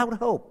without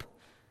hope.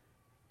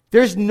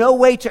 There's no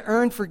way to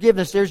earn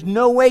forgiveness. There's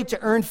no way to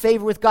earn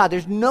favor with God.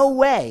 There's no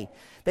way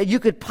that you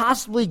could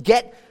possibly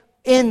get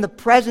in the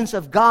presence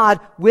of God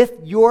with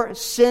your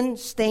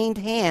sin-stained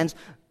hands,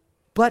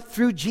 but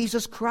through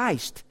Jesus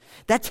Christ.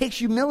 That takes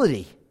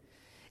humility.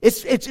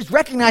 It's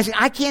recognizing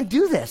I can't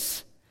do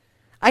this.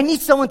 I need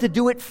someone to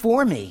do it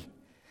for me.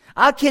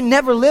 I can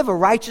never live a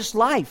righteous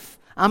life.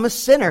 I'm a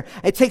sinner.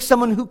 It takes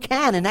someone who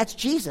can, and that's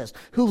Jesus,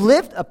 who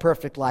lived a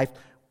perfect life,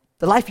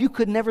 the life you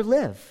could never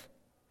live.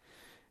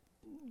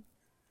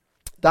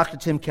 Dr.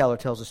 Tim Keller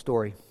tells a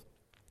story.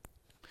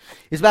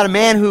 It's about a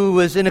man who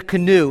was in a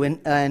canoe,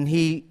 and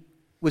he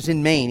was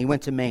in Maine. He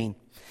went to Maine.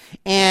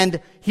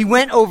 And he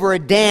went over a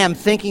dam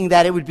thinking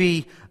that it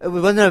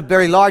wasn't a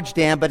very large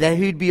dam, but that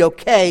he'd be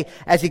okay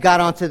as he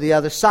got onto the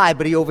other side,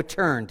 but he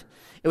overturned.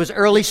 It was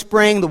early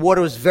spring, the water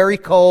was very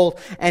cold,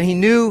 and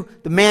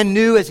the man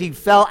knew as he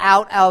fell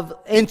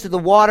into the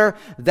water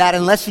that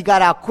unless he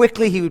got out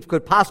quickly, he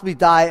could possibly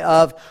die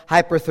of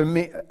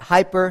hyperthermia.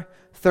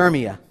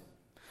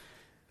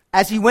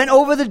 As he went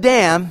over the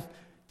dam,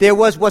 there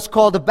was what's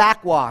called a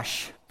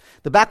backwash.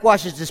 The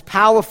backwash is this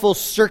powerful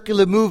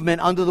circular movement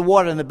under the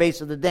water in the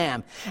base of the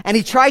dam. And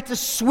he tried to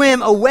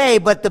swim away,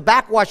 but the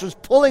backwash was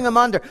pulling him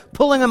under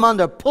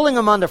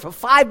for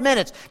 5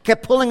 minutes,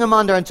 kept pulling him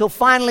under until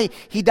finally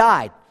he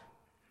died.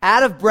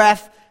 Out of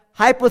breath,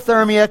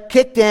 hypothermia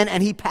kicked in,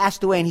 and he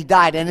passed away and he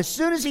died. And as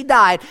soon as he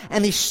died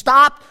and he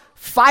stopped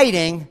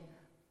fighting,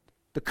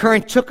 the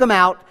current took him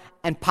out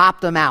and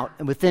popped him out.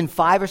 And within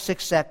 5 or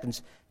 6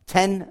 seconds,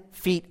 10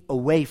 feet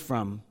away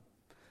from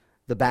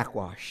the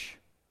backwash.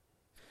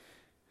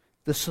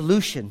 The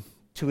solution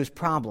to his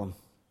problem.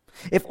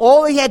 If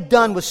all he had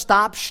done was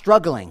stop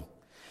struggling,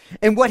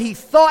 and what he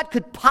thought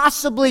could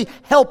possibly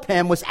help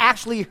him was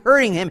actually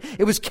hurting him,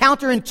 it was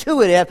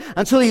counterintuitive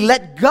until he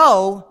let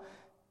go,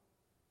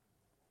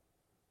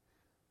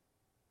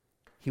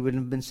 he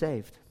wouldn't have been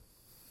saved.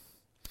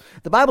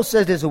 The Bible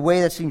says there's a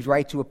way that seems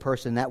right to a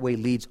person, that way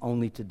leads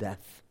only to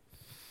death.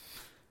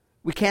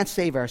 We can't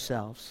save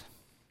ourselves.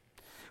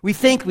 We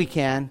think we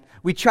can.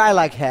 We try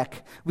like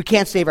heck. We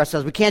can't save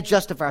ourselves. We can't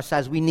justify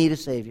ourselves. We need a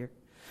Savior.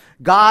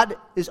 God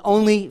is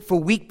only for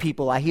weak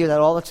people. I hear that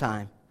all the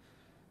time.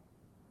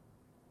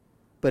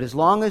 But as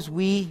long as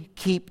we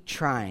keep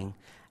trying,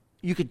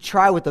 you could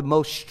try with the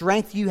most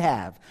strength you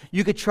have.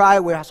 You could try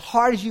with as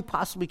hard as you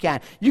possibly can.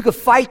 You could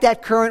fight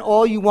that current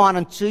all you want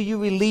until you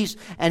release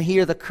and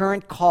hear the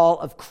current call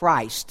of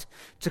Christ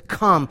to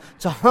come,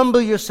 to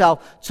humble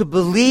yourself, to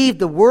believe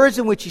the words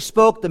in which he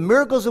spoke, the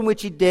miracles in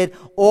which he did,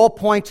 all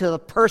point to the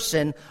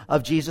person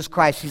of Jesus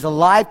Christ. He's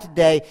alive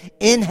today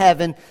in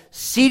heaven,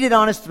 seated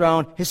on his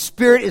throne. His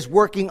Spirit is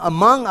working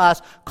among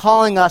us,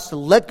 calling us to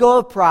let go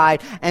of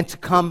pride and to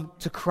come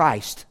to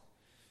Christ.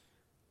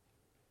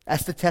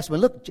 That's the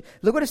testimony.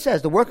 Look what it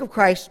says. The work of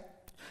Christ.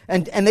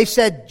 And they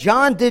said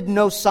John did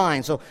no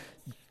sign. So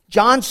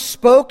John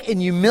spoke in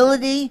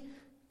humility.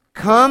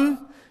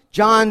 Come.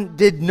 John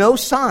did no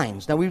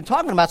signs. Now, we've been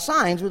talking about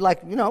signs. We're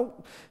like,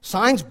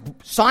 signs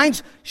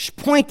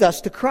point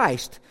us to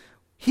Christ.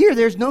 Here,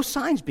 there's no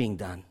signs being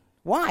done.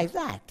 Why is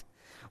that?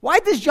 Why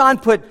does John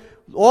put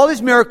all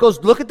these miracles,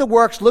 look at the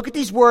works, look at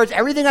these words,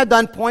 everything I've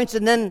done points,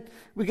 and then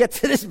we get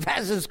to this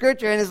passage of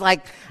Scripture, and it's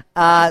like,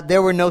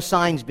 there were no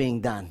signs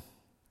being done.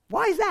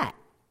 Why is that?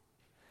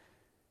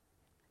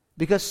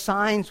 Because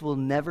signs will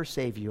never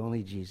save you.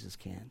 Only Jesus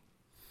can.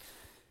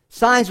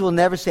 Signs will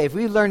never save. If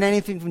we learn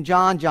anything from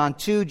John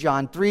 2,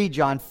 John 3,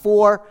 John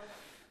 4,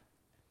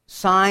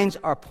 signs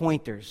are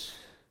pointers.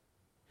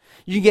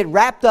 You get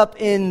wrapped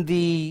up in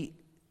the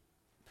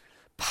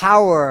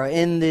power,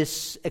 in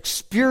this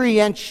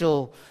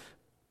experiential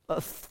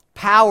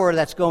power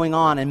that's going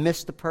on and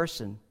miss the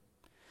person.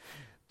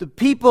 The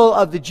people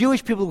of the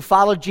Jewish people who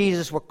followed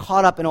Jesus were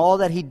caught up in all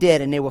that he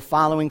did, and they were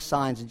following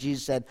signs. And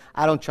Jesus said,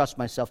 I don't trust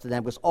myself to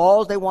them, because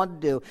all they want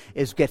to do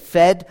is get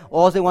fed.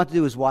 All they want to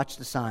do is watch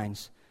the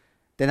signs.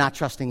 They're not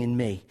trusting in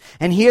me.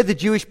 And here the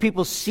Jewish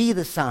people see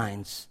the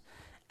signs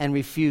and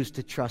refuse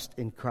to trust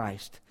in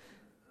Christ.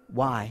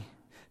 Why?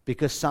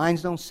 Because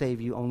signs don't save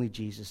you, only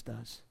Jesus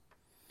does.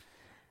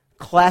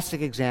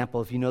 Classic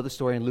example, if you know the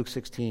story in Luke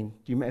 16,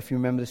 if you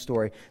remember the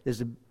story,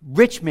 there's a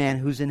rich man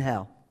who's in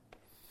hell.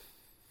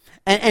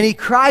 And he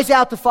cries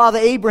out to Father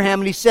Abraham,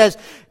 and he says,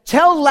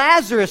 tell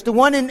Lazarus, the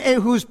one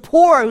who's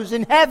poor, who's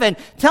in heaven,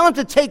 tell him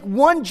to take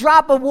one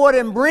drop of water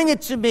and bring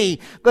it to me,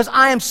 because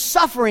I am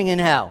suffering in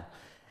hell.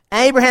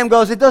 And Abraham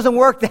goes, it doesn't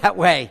work that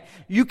way.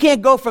 You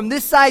can't go from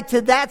this side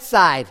to that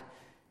side.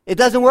 It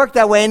doesn't work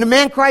that way. And the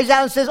man cries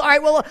out and says, all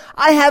right, well,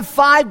 I have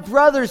 5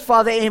 brothers,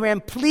 Father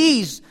Abraham.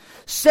 Please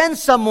send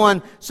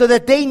someone so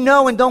that they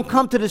know and don't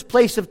come to this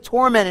place of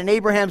torment. And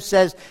Abraham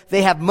says,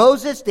 they have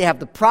Moses, they have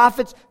the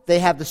prophets, they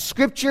have the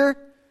Scripture.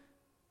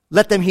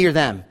 Let them hear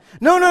them.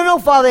 No,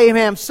 Father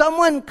Abraham.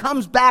 Someone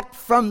comes back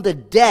from the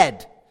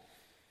dead.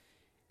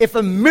 If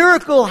a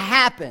miracle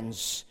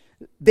happens,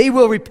 they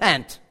will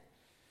repent.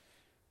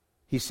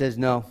 He says,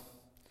 no.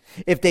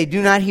 If they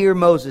do not hear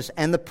Moses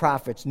and the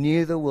prophets,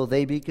 neither will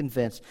they be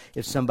convinced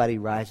if somebody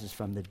rises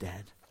from the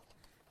dead.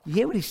 You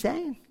hear what he's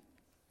saying?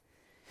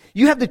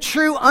 You have the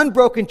true,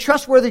 unbroken,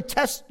 trustworthy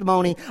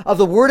testimony of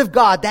the Word of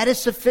God. That is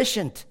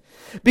sufficient.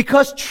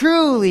 Because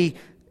truly,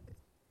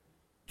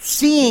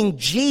 seeing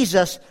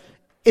Jesus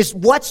is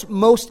what's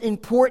most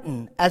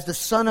important as the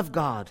Son of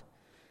God,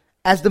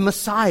 as the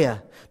Messiah,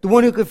 the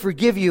one who could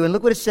forgive you. And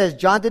look what it says.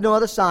 John did no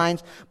other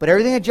signs, but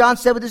everything that John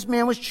said with this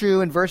man was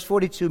true. In verse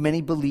 42,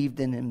 many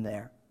believed in him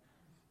there.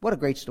 What a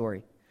great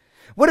story.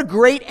 What a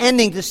great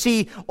ending to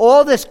see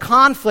all this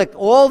conflict,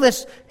 all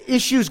this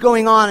issues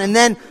going on. And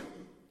then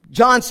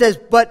John says,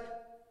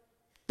 but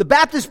the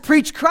Baptists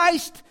preached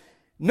Christ.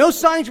 No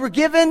signs were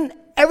given.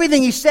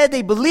 Everything he said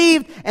they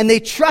believed, and they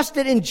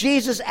trusted in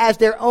Jesus as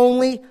their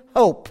only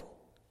hope.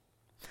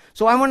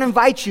 So I want to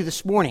invite you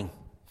this morning,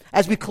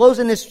 as we close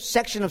in this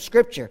section of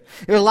Scripture.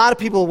 There are a lot of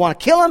people who want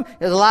to kill him.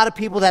 There's a lot of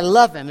people that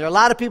love him. There are a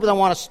lot of people that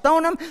want to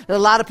stone him. There are a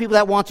lot of people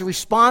that want to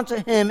respond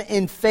to him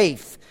in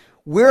faith.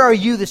 Where are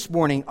you this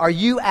morning? Are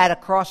you at a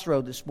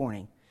crossroad this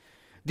morning?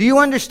 Do you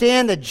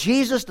understand that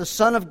Jesus, the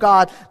Son of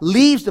God,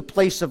 leaves the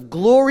place of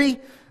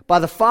glory by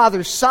the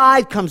Father's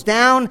side, comes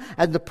down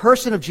as the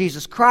person of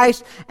Jesus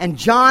Christ, and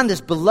John, this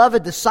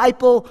beloved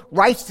disciple,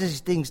 writes these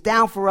things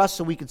down for us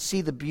so we could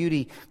see the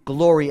beauty,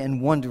 glory,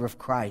 and wonder of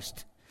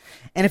Christ.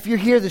 And if you're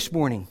here this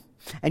morning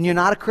and you're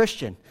not a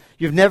Christian,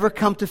 you've never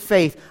come to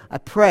faith, I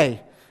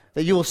pray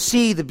that you will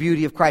see the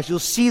beauty of Christ. You'll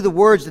see the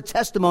words, the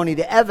testimony,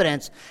 the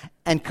evidence,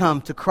 and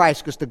come to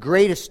Christ, because the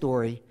greatest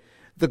story,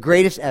 the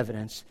greatest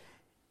evidence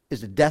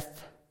is the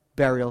death,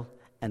 burial,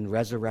 and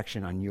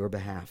resurrection on your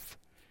behalf.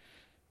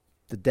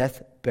 the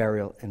death,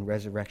 burial, and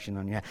resurrection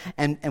on your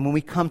hand. And when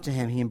we come to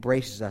him, he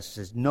embraces us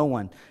and says, no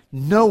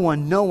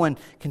one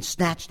can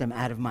snatch them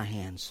out of my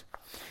hands.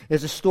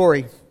 There's a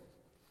story.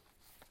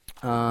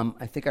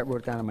 I think I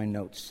wrote it down in my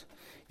notes.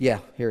 Yeah,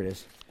 here it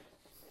is.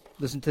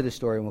 Listen to this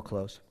story and we'll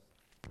close.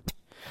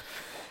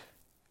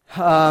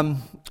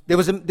 There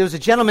was a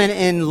gentleman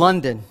in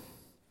London,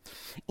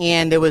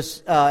 and he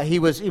was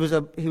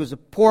a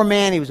poor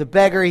man. He was a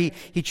beggar.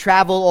 He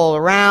traveled all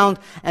around.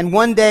 And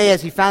one day,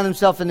 as he found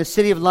himself in the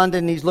city of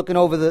London, he's looking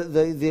over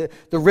the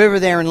river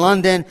there in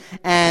London,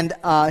 and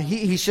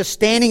he's just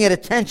standing at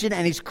attention,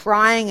 and he's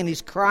crying and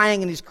he's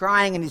crying and he's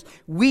crying and he's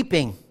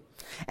weeping.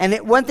 And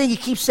one thing he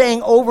keeps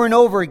saying over and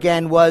over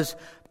again was,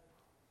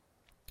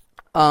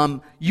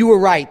 "You were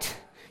right.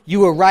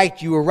 You were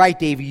right. You were right,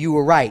 Davy. You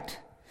were right."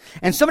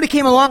 And somebody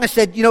came along and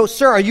said,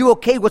 "Sir, are you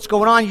okay? What's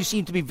going on? You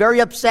seem to be very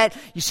upset.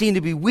 You seem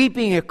to be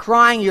weeping. You're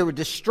crying. You're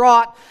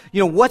distraught.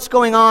 What's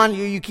going on?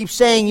 You keep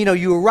saying,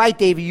 you were right,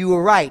 Davy. You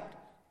were right."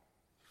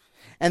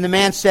 And the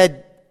man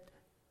said,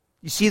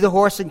 "You see the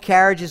horse and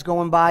carriages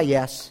going by?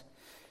 Yes.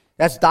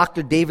 That's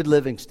Dr. David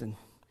Livingstone,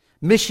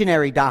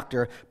 missionary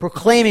doctor,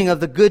 proclaiming of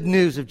the good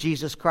news of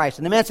Jesus Christ."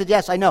 And the man said,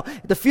 "Yes, I know.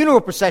 The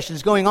funeral procession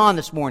is going on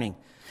this morning."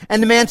 And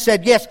the man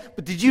said, "Yes,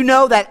 but did you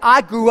know that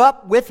I grew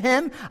up with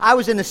him? I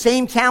was in the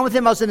same town with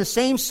him. I was in the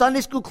same Sunday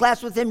school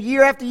class with him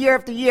year after year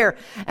after year.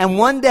 And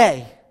one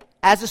day,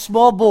 as a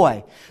small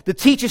boy, the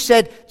teacher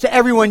said to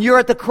everyone, 'You're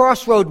at the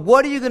crossroad.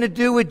 What are you going to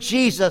do with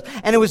Jesus?'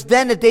 And it was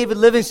then that David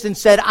Livingstone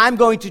said, 'I'm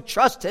going to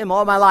trust him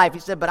all my life.' He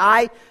said, 'But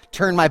I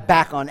turned my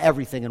back on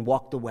everything and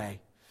walked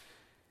away.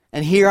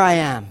 And here I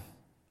am,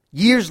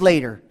 years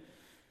later,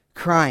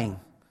 crying,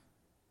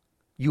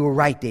 'You were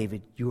right,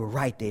 David. You were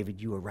right,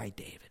 David. You were right,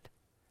 David.'"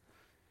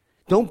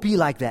 Don't be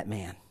like that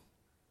man.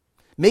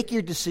 Make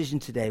your decision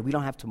today. We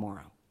don't have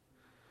tomorrow.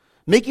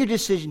 Make your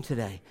decision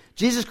today.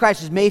 Jesus Christ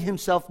has made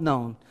himself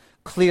known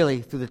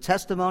clearly through the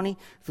testimony,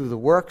 through the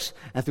works,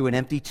 and through an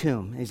empty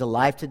tomb. He's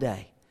alive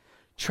today.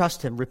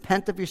 Trust him.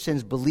 Repent of your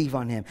sins. Believe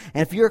on him.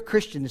 And if you're a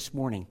Christian this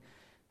morning,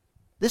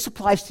 this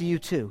applies to you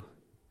too.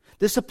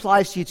 This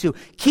applies to you too.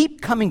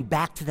 Keep coming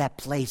back to that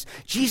place.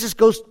 Jesus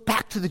goes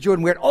back to the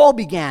Jordan where it all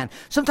began.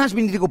 Sometimes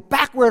we need to go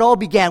back where it all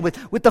began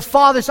with the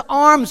Father's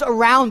arms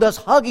around us,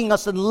 hugging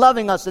us and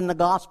loving us in the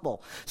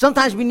gospel.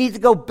 Sometimes we need to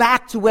go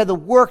back to where the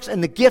works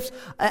and the gifts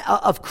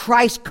of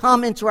Christ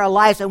come into our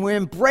lives and we're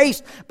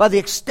embraced by the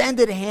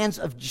extended hands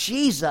of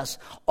Jesus,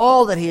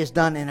 all that he has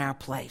done in our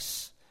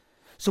place.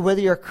 So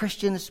whether you're a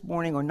Christian this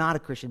morning or not a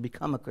Christian,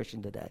 become a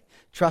Christian today.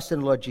 Trust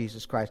in the Lord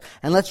Jesus Christ.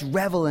 And let's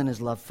revel in his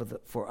love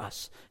for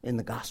us in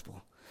the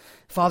gospel.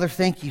 Father,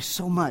 thank you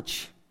so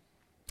much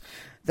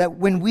that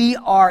when we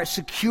are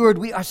secured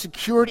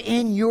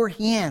in your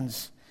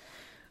hands.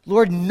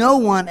 Lord, no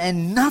one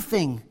and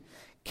nothing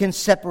can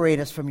separate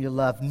us from your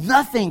love.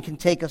 Nothing can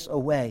take us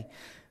away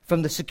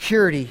from the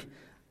security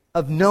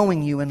of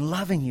knowing you and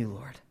loving you,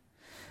 Lord.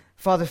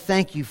 Father,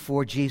 thank you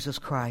for Jesus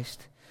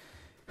Christ,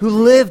 who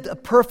lived a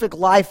perfect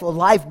life, a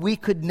life we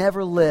could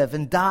never live,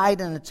 and died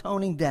an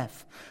atoning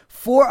death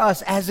for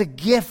us as a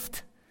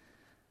gift.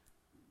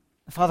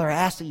 Father, I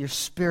ask that your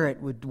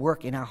Spirit would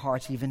work in our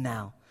hearts even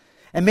now.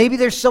 And maybe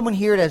there's someone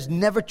here that has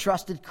never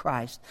trusted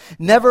Christ,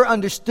 never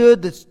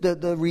understood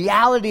the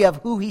reality of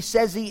who he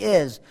says he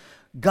is.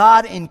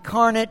 God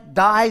incarnate,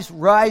 dies,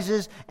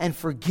 rises, and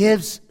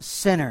forgives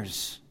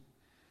sinners.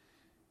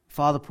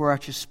 Father, pour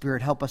out your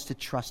Spirit. Help us to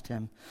trust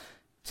him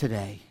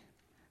today.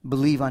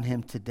 Believe on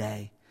him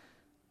today.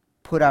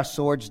 Put our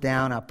swords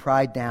down, our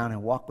pride down,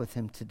 and walk with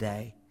him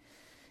today.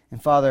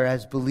 And Father,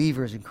 as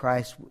believers in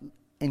Christ,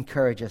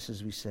 encourage us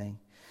as we sing.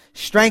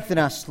 Strengthen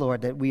us,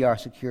 Lord, that we are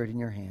secured in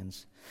your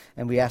hands.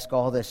 And we ask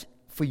all this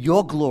for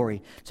your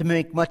glory, to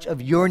make much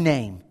of your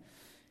name.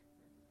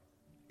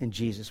 In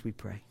Jesus we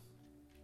pray.